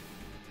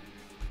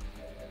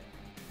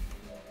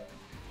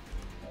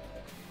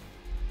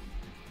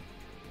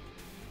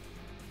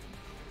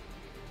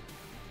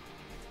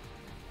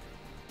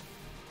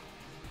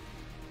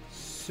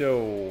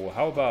 So,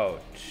 how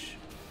about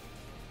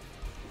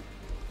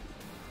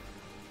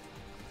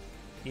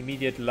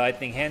immediate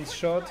lightning hands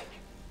shot?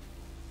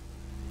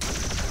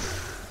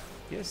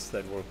 Yes,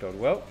 that worked out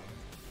well.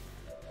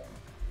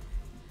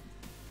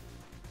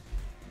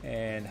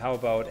 And how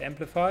about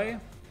amplify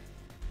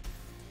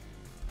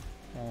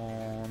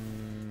on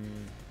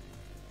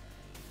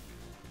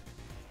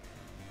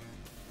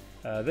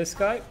this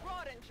guy?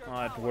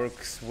 It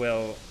works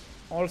well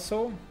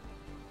also.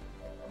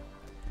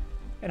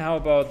 And how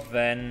about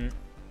then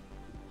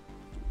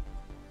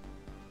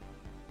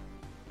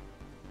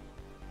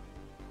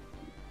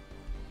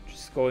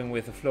just going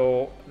with the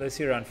flow? This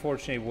here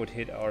unfortunately would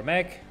hit our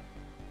mech,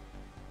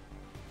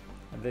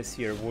 and this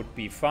here would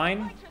be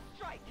fine.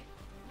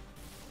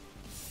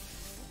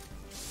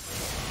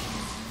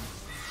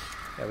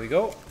 There we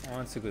go. Oh,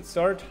 that's a good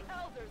start.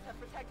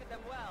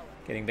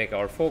 Getting back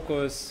our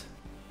focus.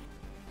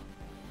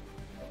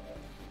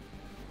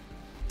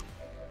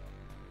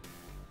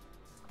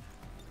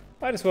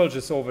 Might as well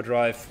just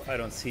overdrive. I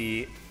don't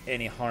see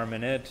any harm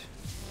in it.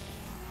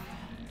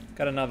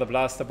 Got another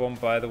blaster bomb,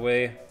 by the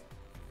way.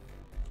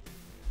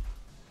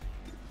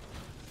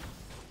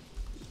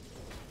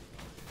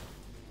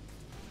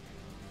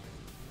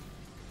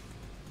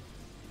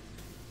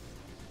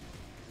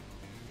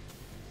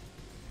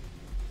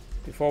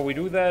 Before we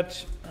do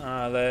that,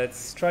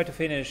 let's try to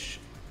finish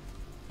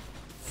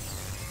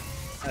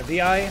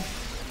the eye.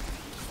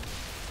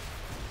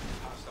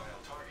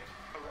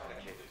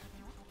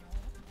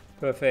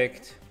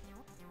 Perfect.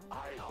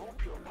 I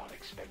hope you're not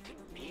expecting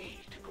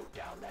me to go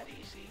down that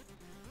easy.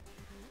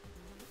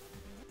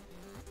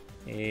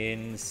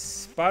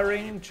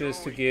 Inspiring,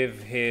 just to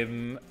give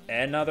him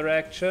another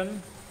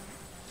action.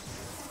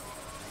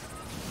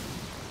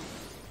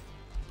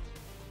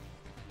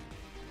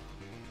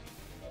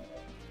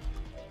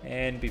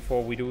 And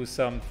before we do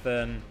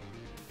something,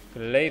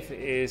 Glaive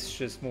is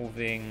just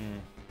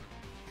moving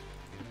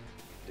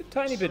a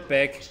tiny bit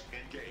back.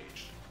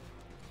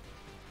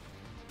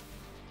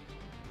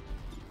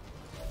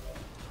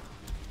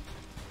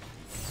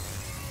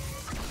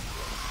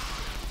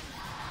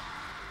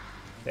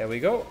 There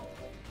we go.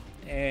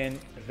 And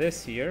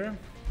this here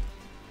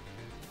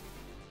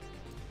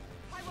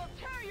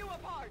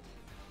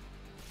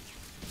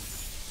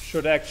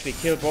should actually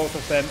kill both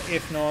of them.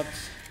 If not,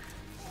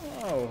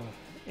 oh,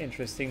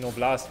 interesting, no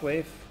blast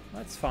wave.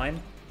 That's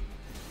fine.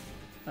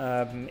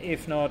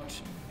 If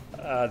not,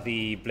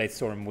 the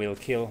Bladestorm will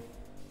kill.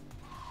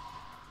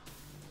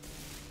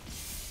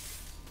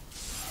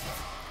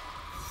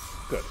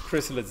 Good.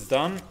 Chrysalids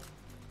done.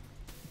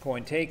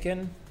 Point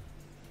taken.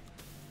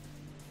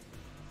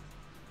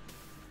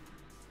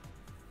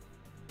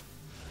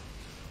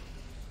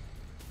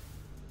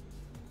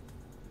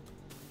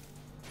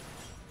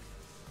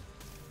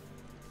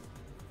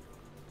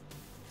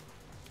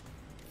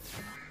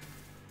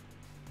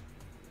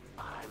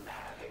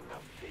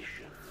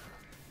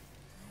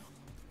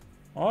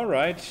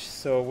 Alright,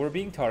 so we're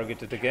being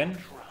targeted again.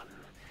 Run,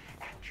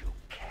 and you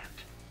can't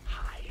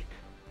hide.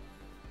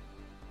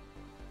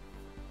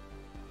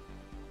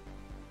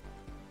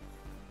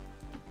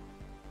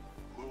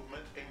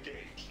 Movement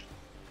engaged.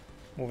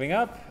 Moving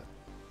up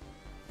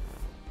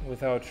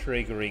without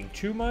triggering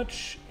too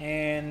much,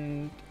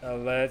 and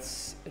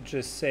let's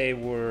just say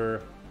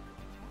we're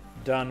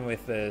done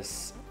with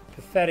this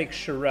pathetic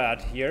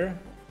charade here.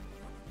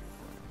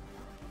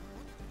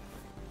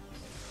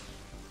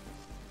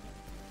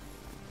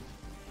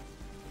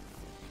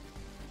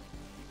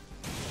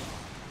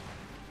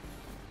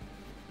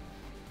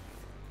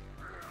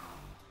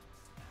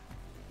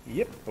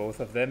 Yep, both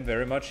of them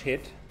very much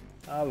hit.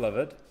 I love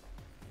it.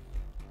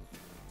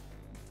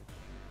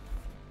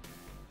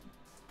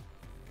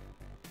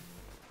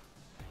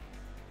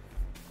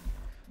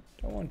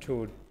 Don't want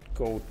to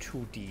go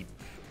too deep.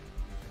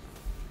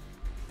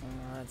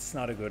 It's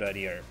not a good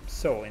idea.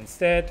 So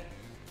instead,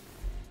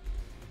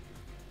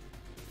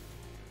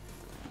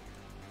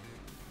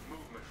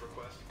 Movement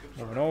request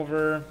confirmed. moving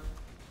over.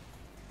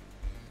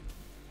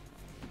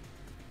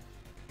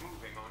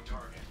 Moving on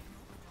target.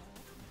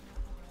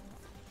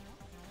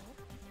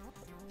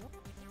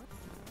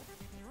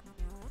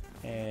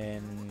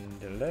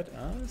 And let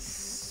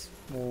us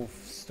move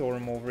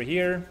Storm over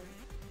here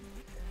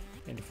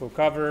into full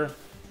cover.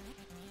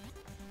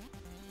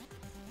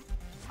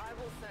 I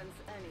will sense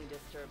any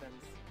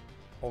disturbance.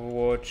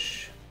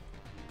 Overwatch.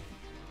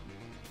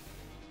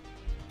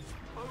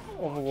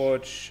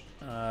 Overwatch.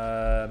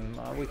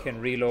 We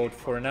can reload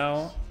for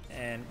now.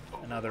 And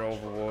another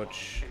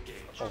Overwatch.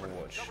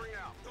 Overwatch.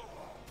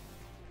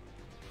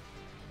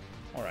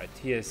 Alright,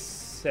 he has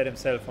set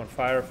himself on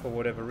fire for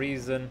whatever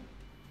reason.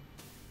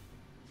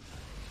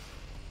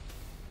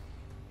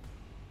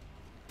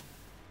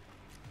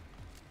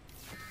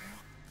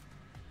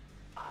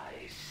 I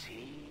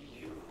see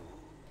you.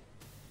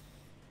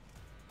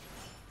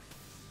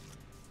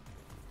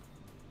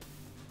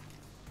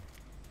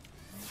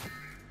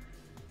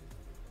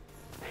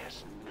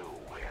 There's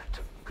nowhere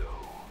to go.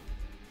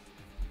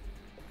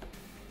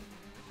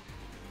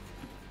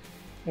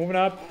 Moving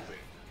up.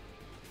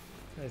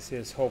 This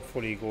is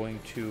hopefully going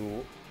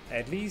to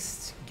at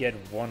least get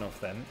one of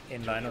them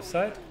in line of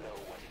sight. You know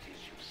what it is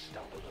you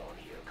stumbled on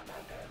here,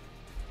 Commander.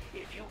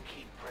 If you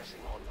keep pressing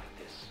on like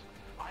this,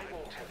 I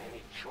won't have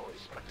any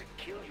choice but to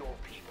kill your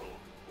people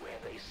where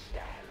they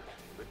stand.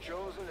 The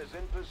Chosen is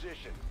in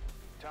position.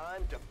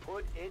 Time to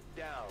put it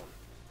down.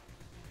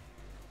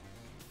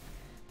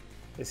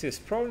 This is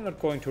probably not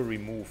going to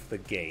remove the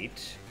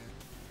gate,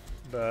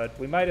 but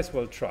we might as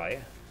well try.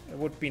 It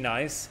would be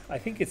nice. I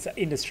think it's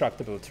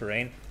indestructible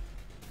terrain.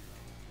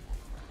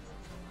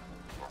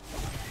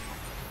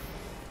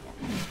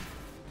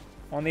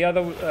 On the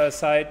other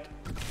side,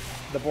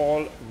 the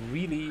ball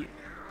really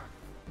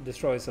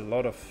destroys a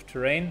lot of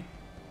terrain.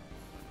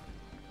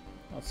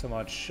 Not so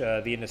much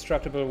the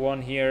indestructible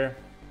one here.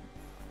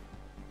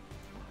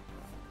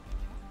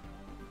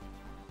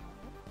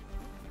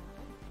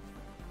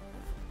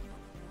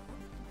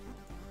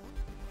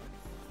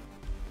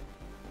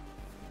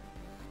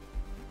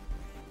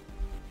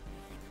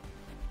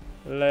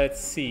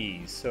 Let's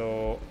see,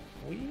 so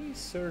we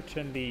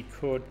certainly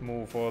could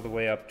move all the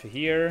way up to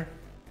here.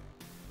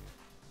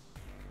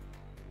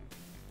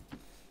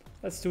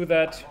 Let's do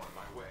that. On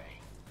my way.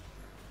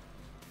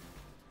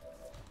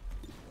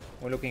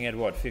 We're looking at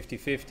what,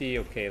 50-50?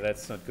 Okay,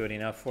 that's not good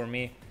enough for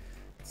me.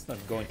 It's not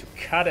going to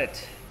cut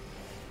it.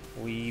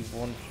 We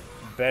want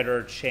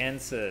better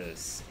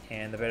chances,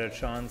 and the better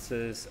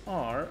chances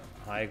are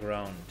high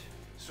ground.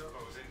 Servos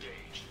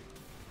engaged.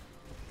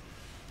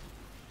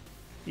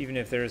 Even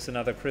if there is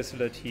another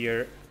chrysalid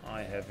here,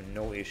 I have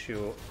no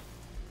issue.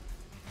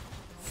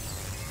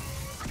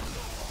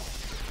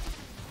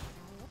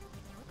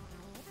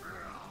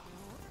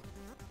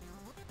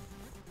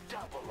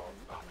 Double or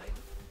nothing.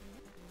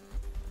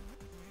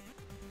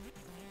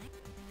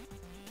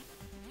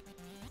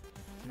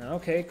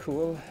 Okay,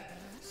 cool.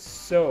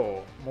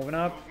 So, moving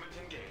up. Movement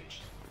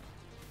engaged.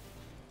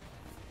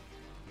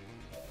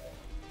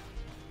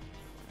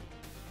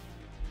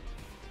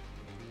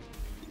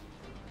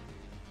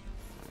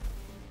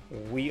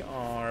 We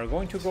are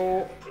going to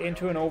go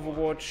into an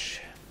Overwatch.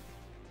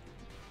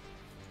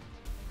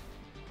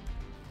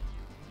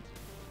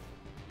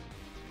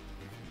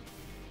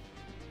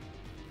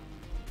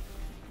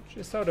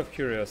 Just out of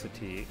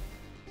curiosity,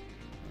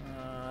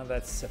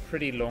 that's a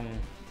pretty long.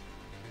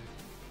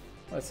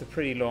 That's a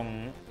pretty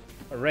long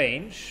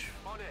range,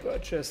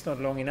 but just not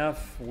long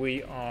enough.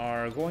 We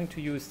are going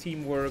to use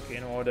teamwork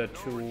in order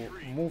to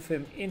move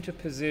him into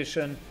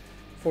position,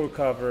 full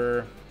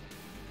cover.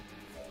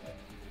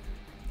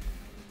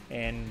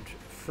 And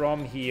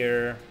from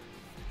here,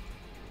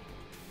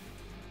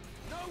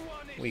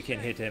 we can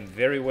hit him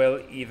very well,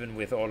 even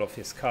with all of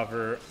his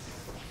cover.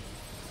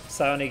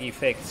 Psionic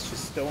effects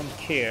just don't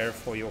care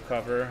for your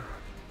cover.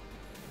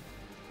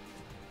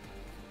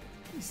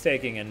 He's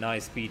taking a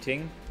nice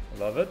beating.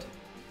 Love it.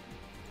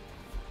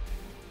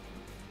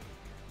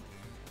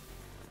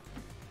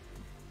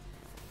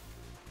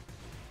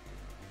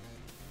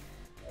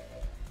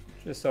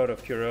 Just out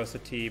of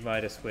curiosity,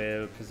 might as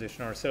well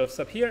position ourselves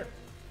up here.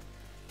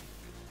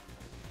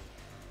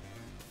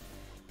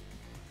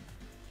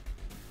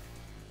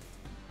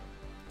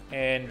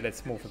 And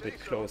let's move a bit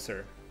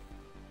closer.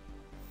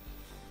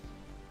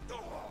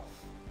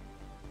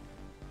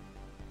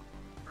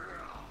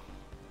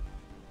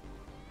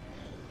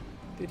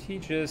 Did he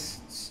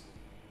just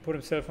put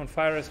himself on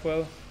fire as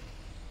well?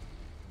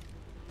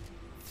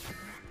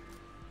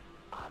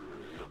 I'm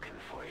looking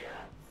for you.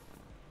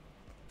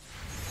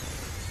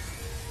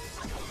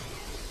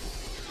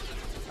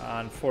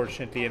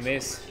 Unfortunately, a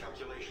miss.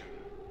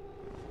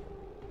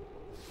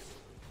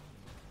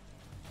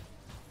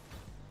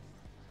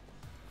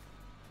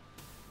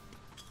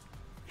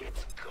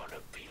 It's gonna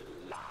be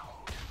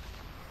loud.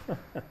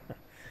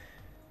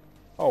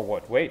 Oh,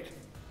 what? Wait.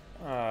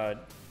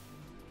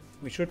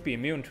 We should be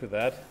immune to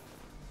that.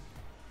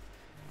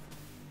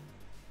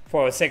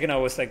 For a second I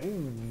was like,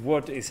 ooh,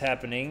 what is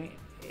happening?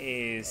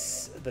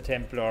 Is the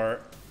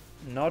Templar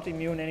not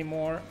immune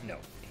anymore? No,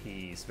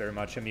 he's very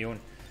much immune.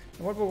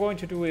 And what we're going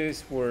to do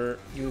is we're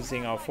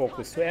using our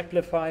focus to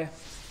amplify.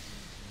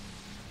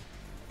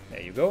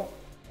 There you go.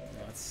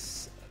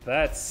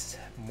 That's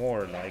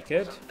more like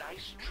it. It's a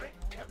nice trick,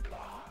 Templar.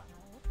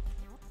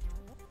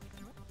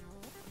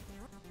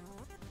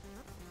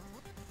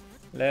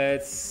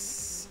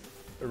 Let's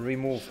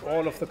remove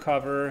all of the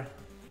cover.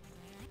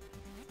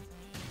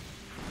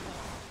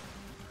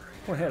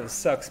 Well,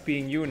 sucks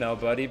being you now,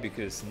 buddy,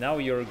 because now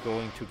you're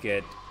going to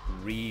get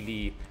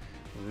really,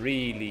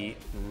 really,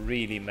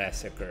 really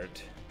massacred.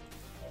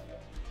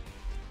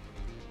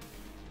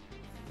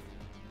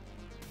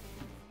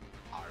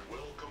 I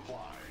will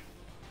comply.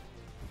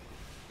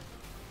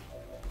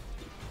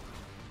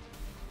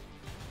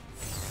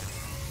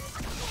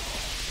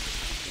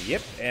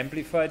 Yep,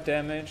 amplified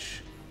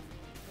damage.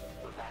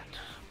 That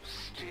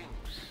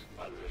stings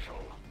a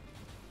little.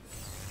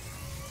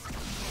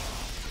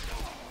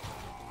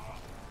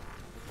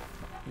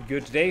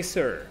 Good day,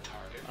 sir.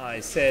 I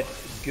said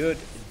good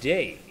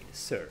day,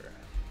 sir.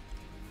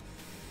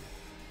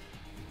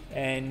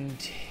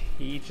 And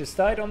he just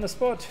died on the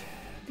spot,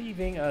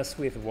 leaving us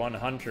with one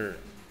hunter.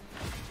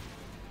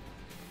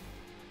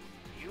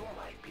 You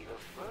might be the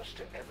first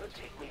to ever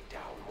take me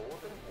down more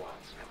than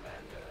once,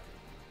 Commander.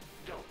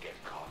 Don't get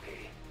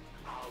cocky.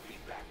 I'll be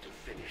back to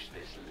finish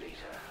this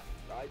later.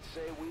 I'd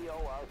say we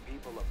owe our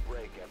people a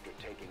break after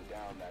taking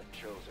down that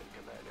chosen,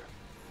 Commander.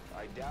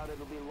 I doubt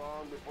it'll be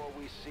long before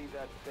we see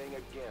that thing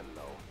again,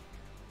 though.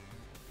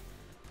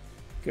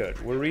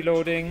 Good, we're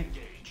reloading.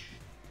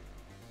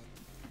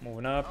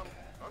 Moving up.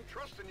 I'm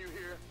trusting you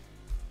here.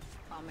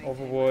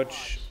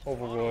 Overwatch,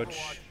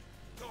 Overwatch.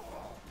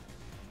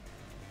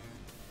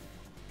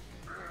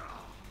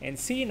 And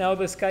see, now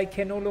this guy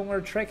can no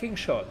longer tracking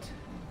shot.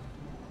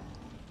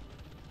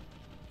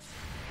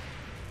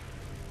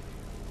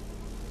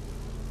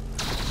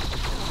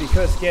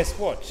 Because guess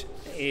what?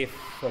 If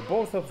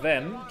both of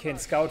them can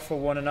scout for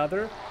one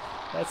another,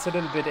 that's a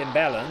little bit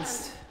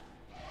imbalanced.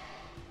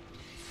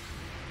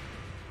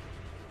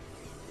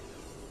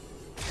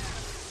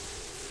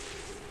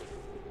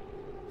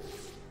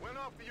 Went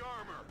off the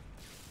armor.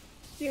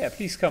 Yeah,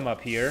 please come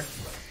up here.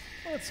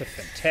 That's a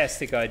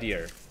fantastic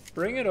idea.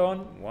 Bring it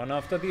on, one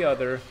after the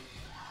other.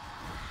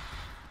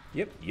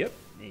 Yep,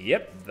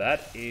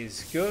 that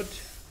is good.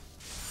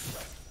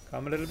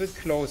 Come a little bit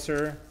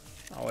closer.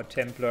 Our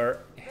Templar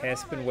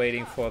has been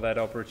waiting for that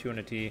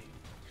opportunity.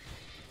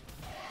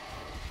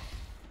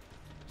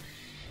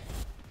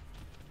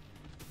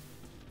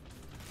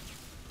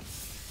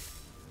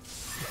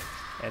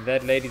 And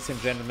that, ladies and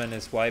gentlemen,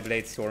 is why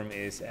Bladestorm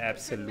is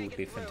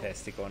absolutely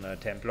fantastic on a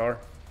Templar.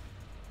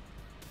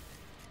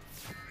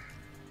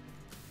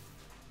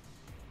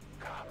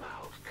 Come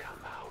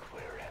out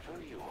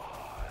wherever you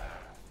are.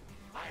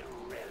 I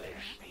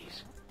relish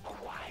these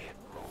quiet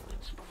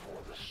moments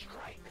before the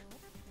strike.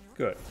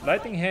 Good.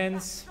 Lightning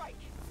hands.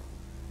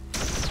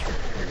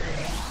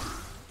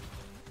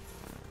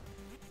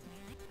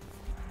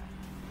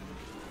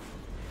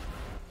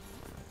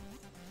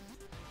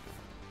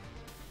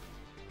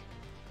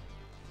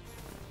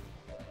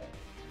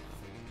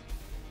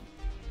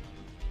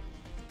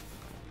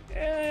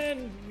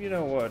 And you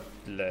know what?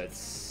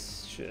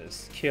 Let's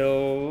just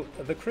kill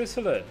the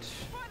chrysalid.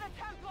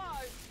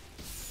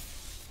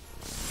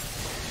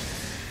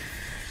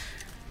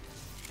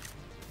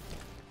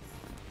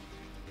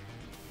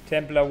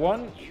 Templar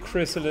 1,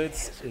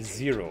 chrysalids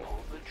 0.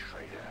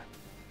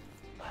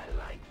 I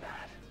like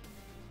that.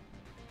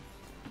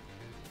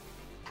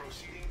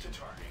 Proceeding to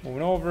target.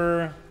 Moving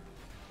over.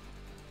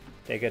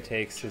 Dagger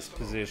takes his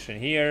position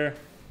here.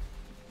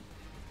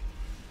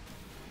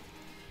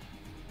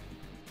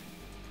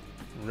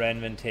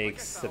 Renman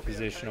takes the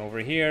position over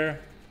here.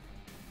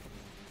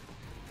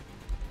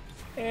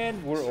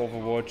 And we're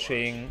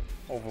overwatching.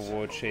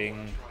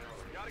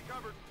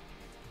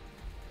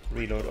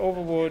 Reload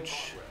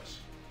Overwatch.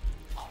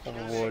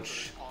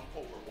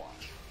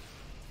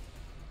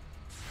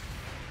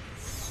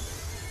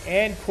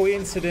 And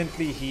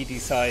coincidentally, he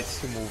decides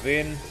to move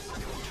in.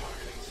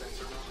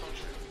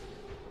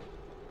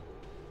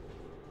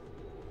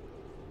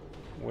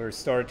 We're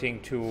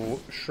starting to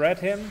shred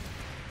him.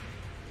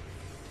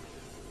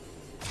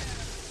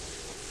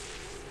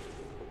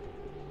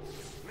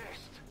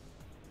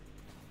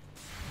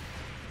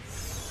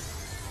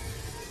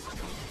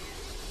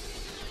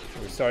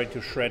 We're starting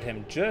to shred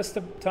him just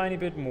a tiny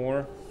bit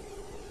more.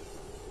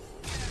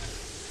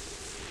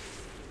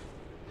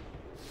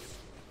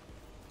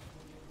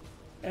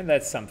 And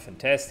that's some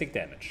fantastic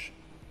damage.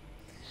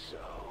 So,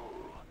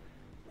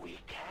 we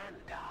can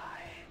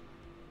die.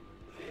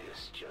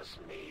 This just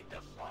made the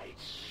fight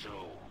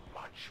so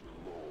much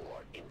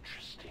more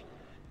interesting.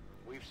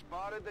 We've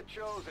spotted the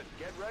Chosen.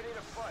 Get ready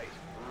to fight.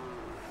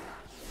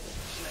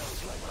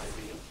 Sounds like my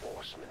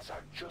reinforcements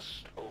are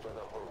just over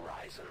the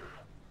horizon.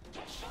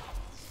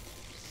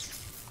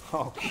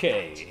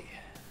 Okay.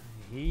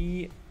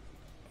 He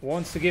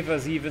wants to give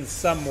us even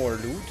some more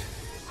loot.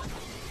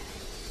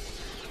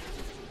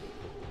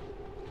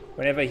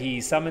 Whenever he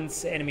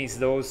summons enemies,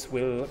 those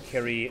will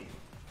carry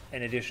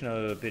an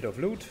additional bit of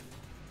loot.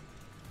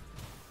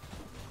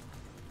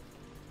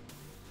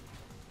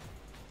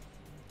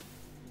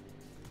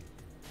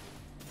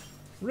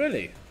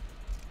 Really?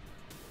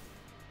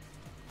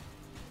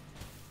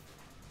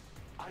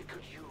 I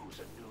could use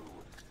a new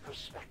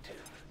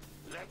perspective.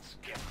 Let's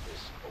get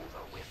this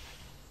over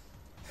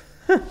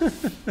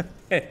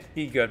with.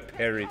 He got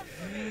parried.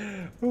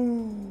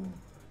 Ooh.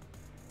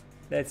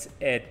 Let's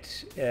add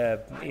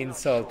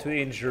insult to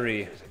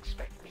injury.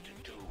 Expect me to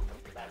do with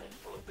a planet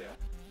full of their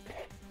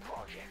pet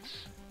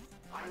projects.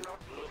 I'm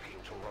not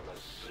looking to run a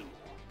zoo.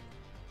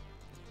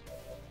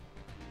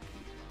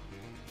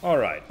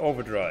 Alright,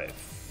 overdrive.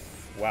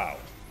 Wow.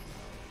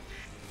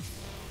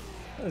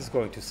 This is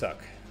going to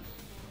suck.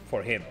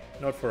 For him,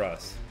 not for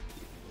us.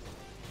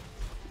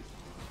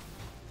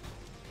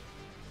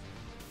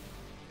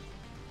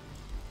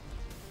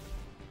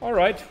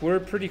 Alright, we're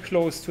pretty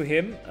close to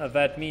him.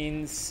 That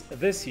means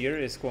this here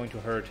is going to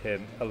hurt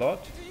him a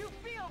lot.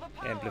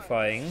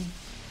 Amplifying.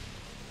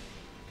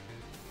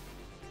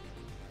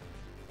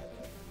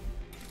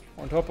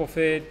 On top of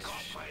it,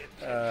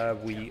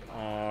 we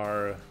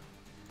are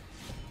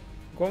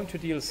going to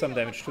deal some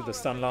damage to the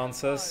stun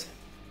lancers.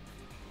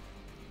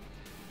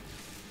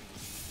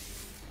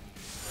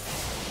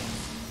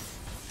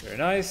 Very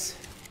nice.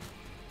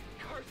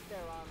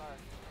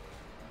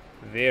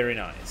 Very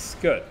nice.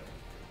 Good.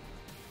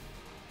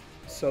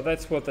 So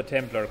that's what the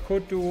Templar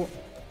could do.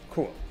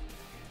 Cool.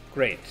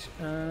 Great.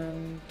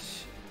 And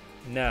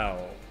now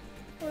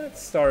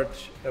let's start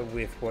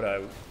with what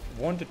I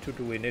wanted to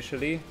do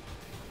initially,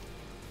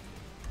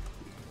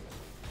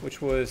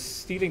 which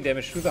was dealing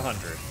damage to the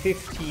hunter.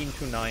 15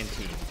 to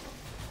 19.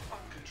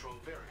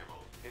 Uncontrolled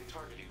variable in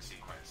targeting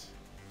sequence.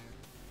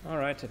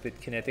 Alright, a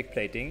bit kinetic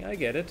plating. I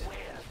get it.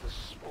 Where's the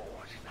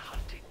sport in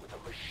hunting with a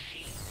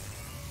machine?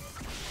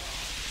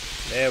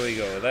 There we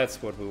go.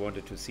 That's what we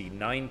wanted to see.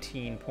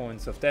 19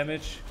 points of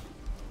damage.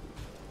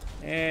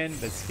 And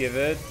let's give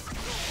it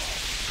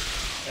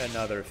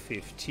another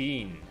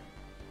 15.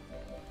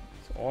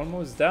 It's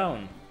almost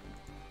down.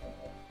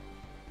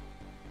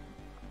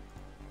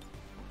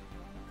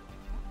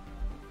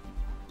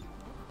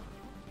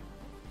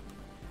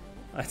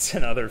 That's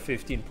another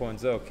 15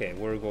 points. Okay,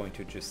 we're going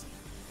to just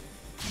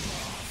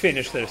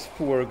finish this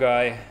poor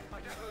guy.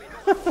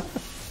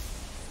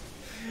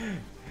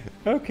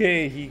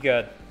 Okay, he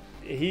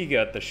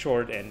got the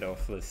short end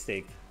of the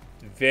stick.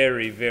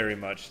 Very, very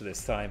much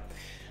this time.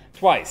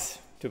 Twice,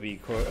 to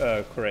be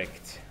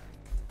correct.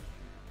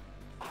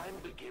 I'm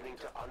beginning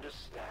to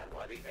understand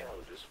why the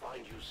Elders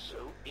find you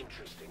so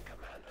interesting,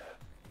 Commander.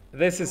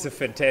 This is a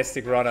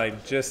fantastic run. I'm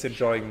just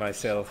enjoying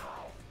myself.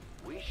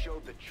 We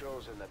showed the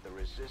Chosen that the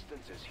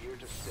Resistance is here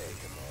to stay,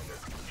 Commander.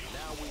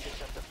 Now we just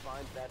have to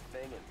find that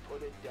thing and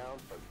put it down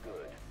for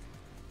good.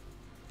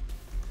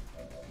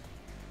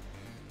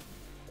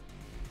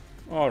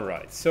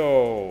 Alright,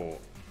 so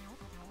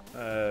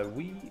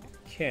we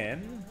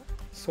can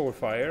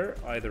Soulfire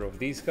either of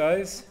these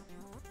guys.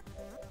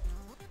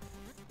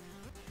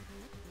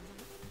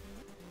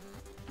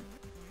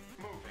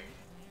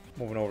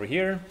 Moving over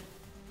here.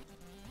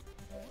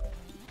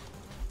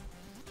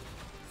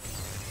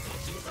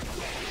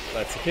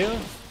 That's a kill.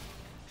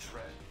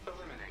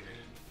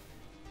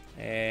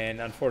 And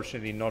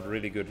unfortunately not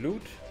really good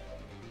loot,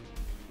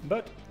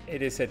 but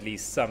it is at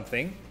least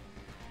something.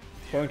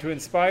 Going to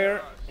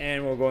Inspire,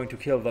 and we're going to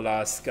kill the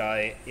last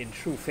guy in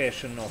true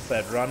fashion of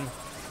that run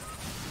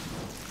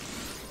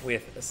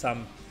with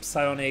some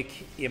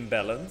psionic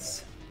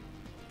imbalance.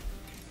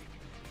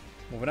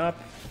 Moving up,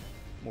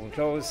 moving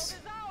close,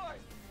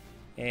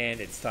 and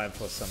it's time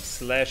for some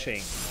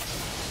slashing.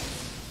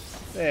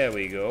 There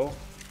we go.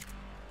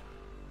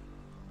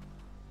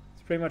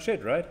 That's pretty much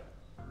it, right?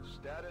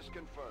 Status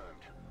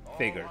confirmed.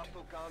 Figured. All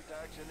hostile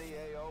contacts in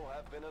the AO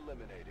have been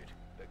eliminated.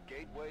 The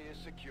gateway is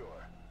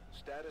secure.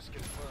 Status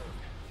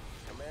confirmed.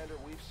 Commander,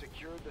 we've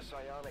secured the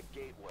psionic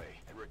gateway,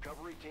 and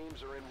recovery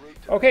teams are en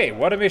route to... Okay,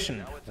 what a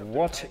mission.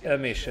 What a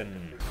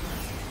mission.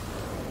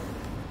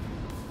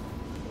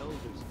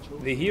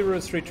 The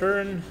heroes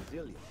return.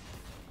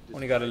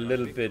 Only got a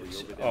little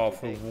bit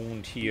of a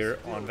wound here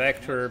on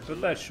Vector,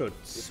 but that should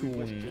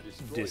soon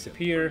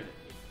disappear.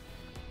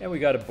 And we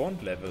got a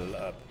bond level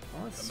up.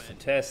 Oh, that's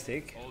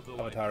fantastic.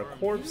 Avatar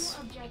Corpse.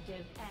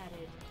 Objective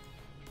added.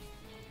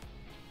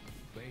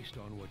 Based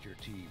on what your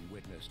team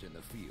witnessed in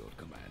the field,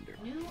 Commander.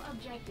 New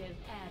objective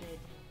added.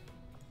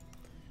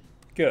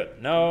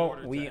 Good. Now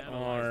we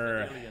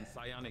are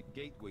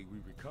gateway we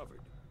recovered.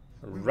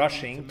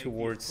 rushing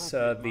towards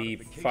the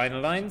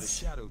final lines.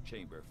 Shadow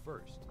chamber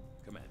first,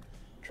 Commander.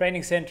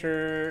 Training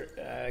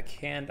center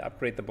can't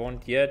upgrade the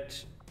bond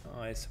yet.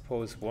 I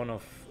suppose one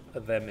of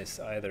them is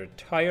either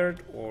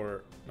tired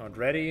or not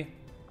ready.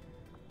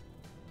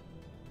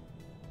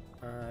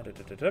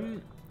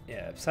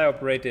 Yeah,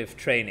 Psi-Operative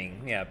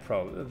training. Yeah,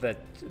 probably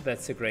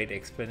that's a great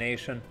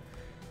explanation.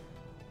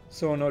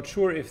 So not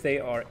sure if they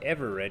are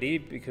ever ready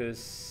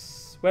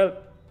because, well,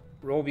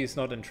 Roby is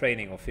not in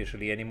training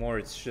officially anymore.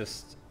 It's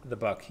just the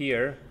bug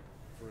here.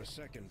 For a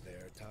second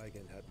there,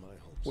 Tygan had my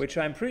hopes. Which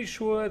I'm pretty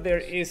sure there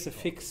is a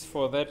fix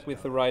for that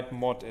with the right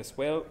mod as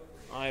well.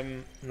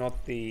 I'm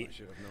not the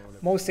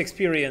most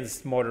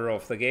experienced modder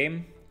of the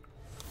game.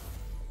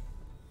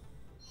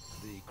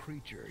 The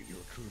creature your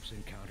troops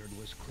encountered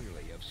was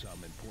clearly of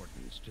some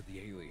importance to the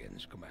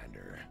aliens,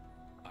 Commander.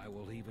 I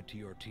will leave it to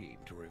your team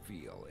to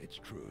reveal its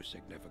true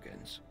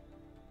significance.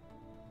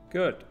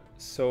 Good.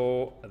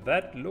 So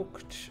that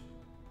looked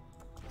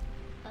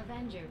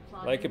Avenger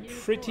like a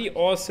pretty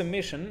awesome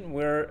mission.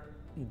 We're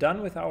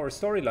done with our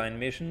storyline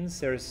missions.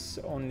 There's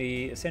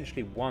only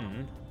essentially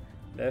one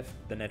left,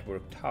 the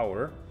network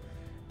tower.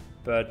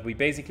 But we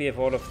basically have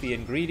all of the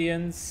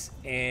ingredients,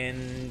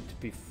 and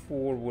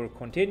before we're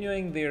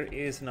continuing, there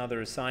is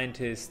another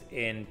scientist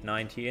and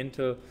 90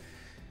 intel.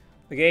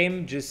 The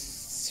game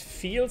just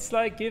feels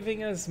like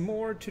giving us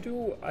more to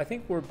do. I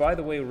think we're, by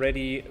the way,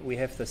 ready. We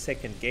have the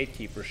second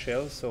gatekeeper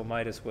shell, so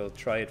might as well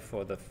try it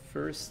for the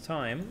first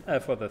time,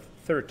 for the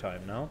third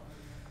time now,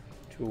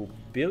 to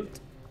build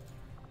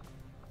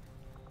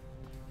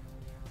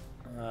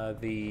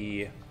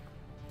the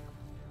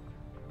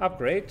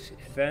upgrade,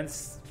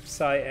 advanced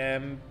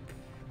Psi-amp,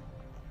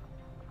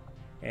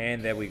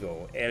 and there we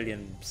go,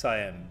 alien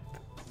Psi-amp,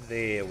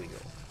 there we go.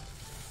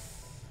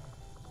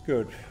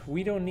 Good,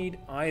 we don't need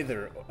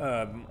either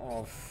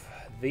of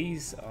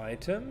these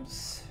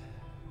items.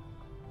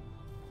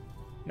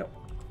 No.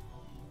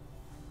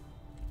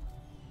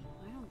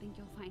 I don't think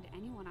you'll find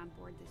anyone on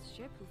board this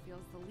ship who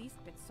feels the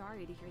least bit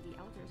sorry to hear the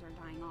elders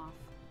are dying off.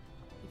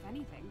 If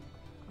anything,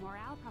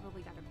 morale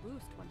probably got a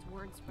boost once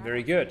word spread.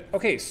 Very good.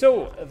 Okay,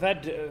 so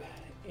that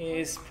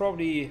is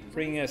probably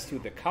bringing us to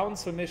the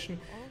council mission,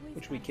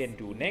 which we can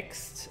do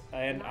next.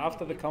 And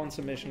after the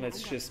council mission,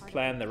 let's just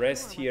plan the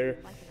rest here.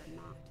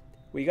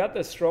 We got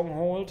the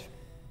stronghold,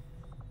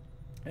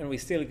 and we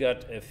still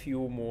got a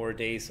few more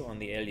days on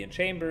the alien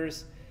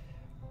chambers.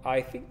 I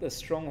think the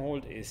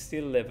stronghold is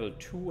still level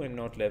 2 and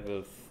not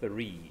level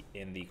 3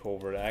 in the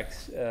covert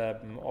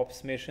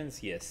ops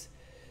missions. Yes.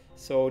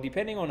 So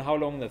depending on how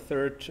long the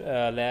third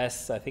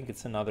lasts, I think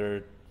it's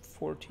another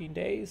 14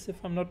 days if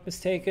I'm not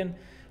mistaken,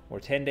 or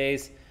 10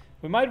 days.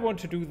 We might want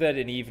to do that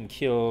and even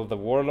kill the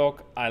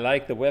warlock. I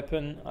like the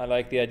weapon. I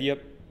like the idea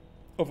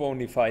of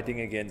only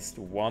fighting against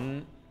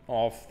one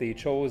of the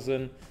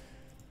chosen.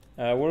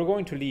 We're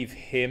going to leave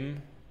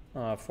him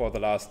for the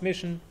last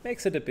mission.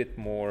 Makes it a bit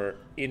more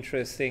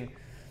interesting.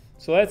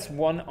 So that's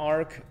one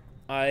arc.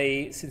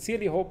 I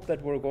sincerely hope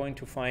that we're going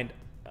to find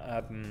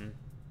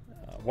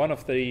one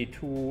of the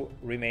two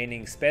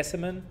remaining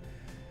specimen.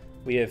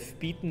 We have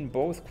beaten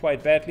both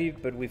quite badly,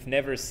 but we've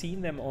never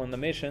seen them on the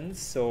missions.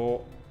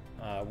 So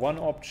one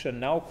option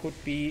now could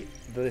be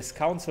this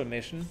council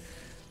mission,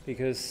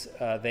 because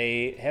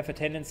they have a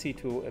tendency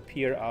to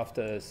appear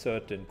after a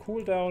certain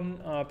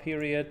cooldown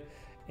period,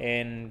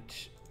 and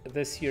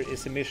this here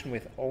is a mission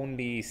with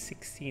only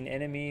 16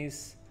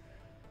 enemies.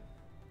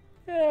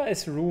 Yeah,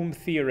 it's room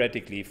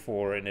theoretically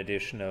for an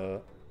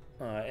additional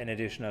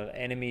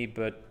enemy,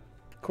 but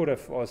could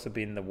have also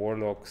been the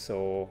warlock,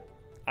 so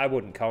I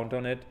wouldn't count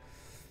on it.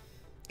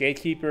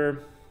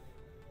 Gatekeeper.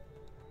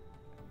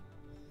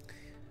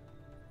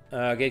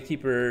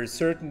 Gatekeeper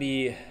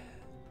certainly.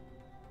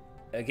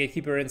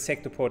 Gatekeeper and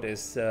Sectopod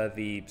is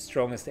the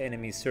strongest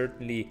enemy.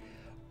 Certainly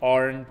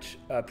aren't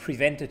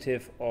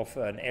preventative of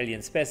an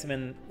alien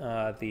specimen.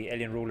 The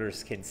alien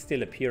rulers can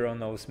still appear on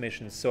those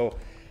missions. So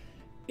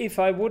if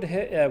I would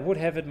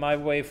have it my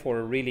way for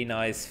a really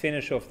nice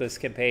finish of this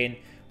campaign,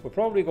 we're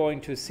probably going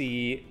to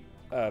see,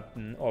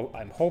 or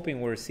I'm hoping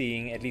we're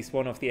seeing at least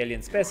one of the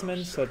alien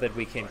specimens, so that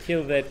we can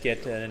kill that,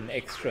 get an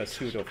extra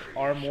suit of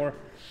armor.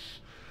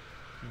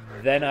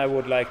 Then I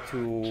would like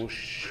to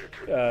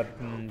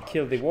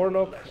kill the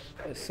warlock,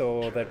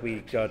 so that we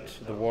got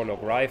the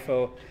warlock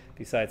rifle,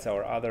 besides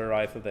our other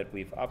rifle that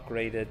we've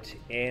upgraded.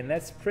 And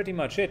that's pretty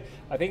much it.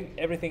 I think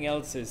everything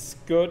else is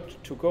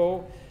good to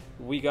go.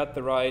 We got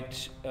the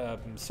right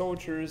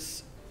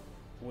soldiers.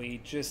 We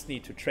just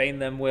need to train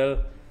them well.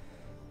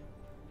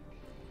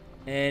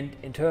 And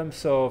in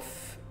terms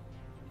of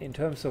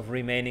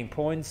remaining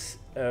points,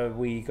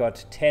 we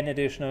got 10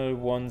 additional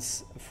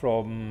ones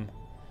from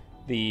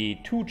the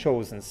 2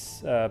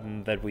 Chosens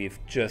that we've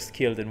just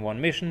killed in one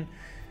mission.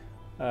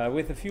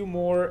 With a few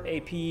more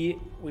AP,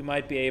 we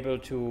might be able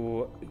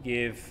to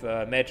give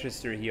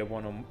Magister here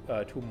 1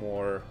 or 2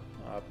 more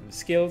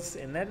skills,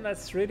 and then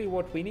that's really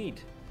what we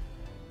need.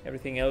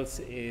 Everything else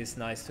is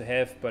nice to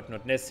have, but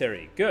not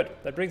necessary. Good.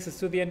 That brings us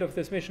to the end of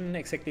this mission.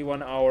 Exactly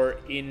 1 hour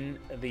in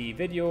the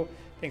video.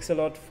 Thanks a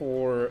lot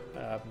for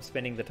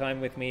spending the time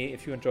with me.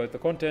 If you enjoyed the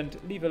content,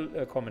 leave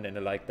a comment and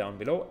a like down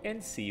below,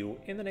 and see you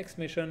in the next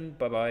mission.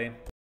 Bye bye.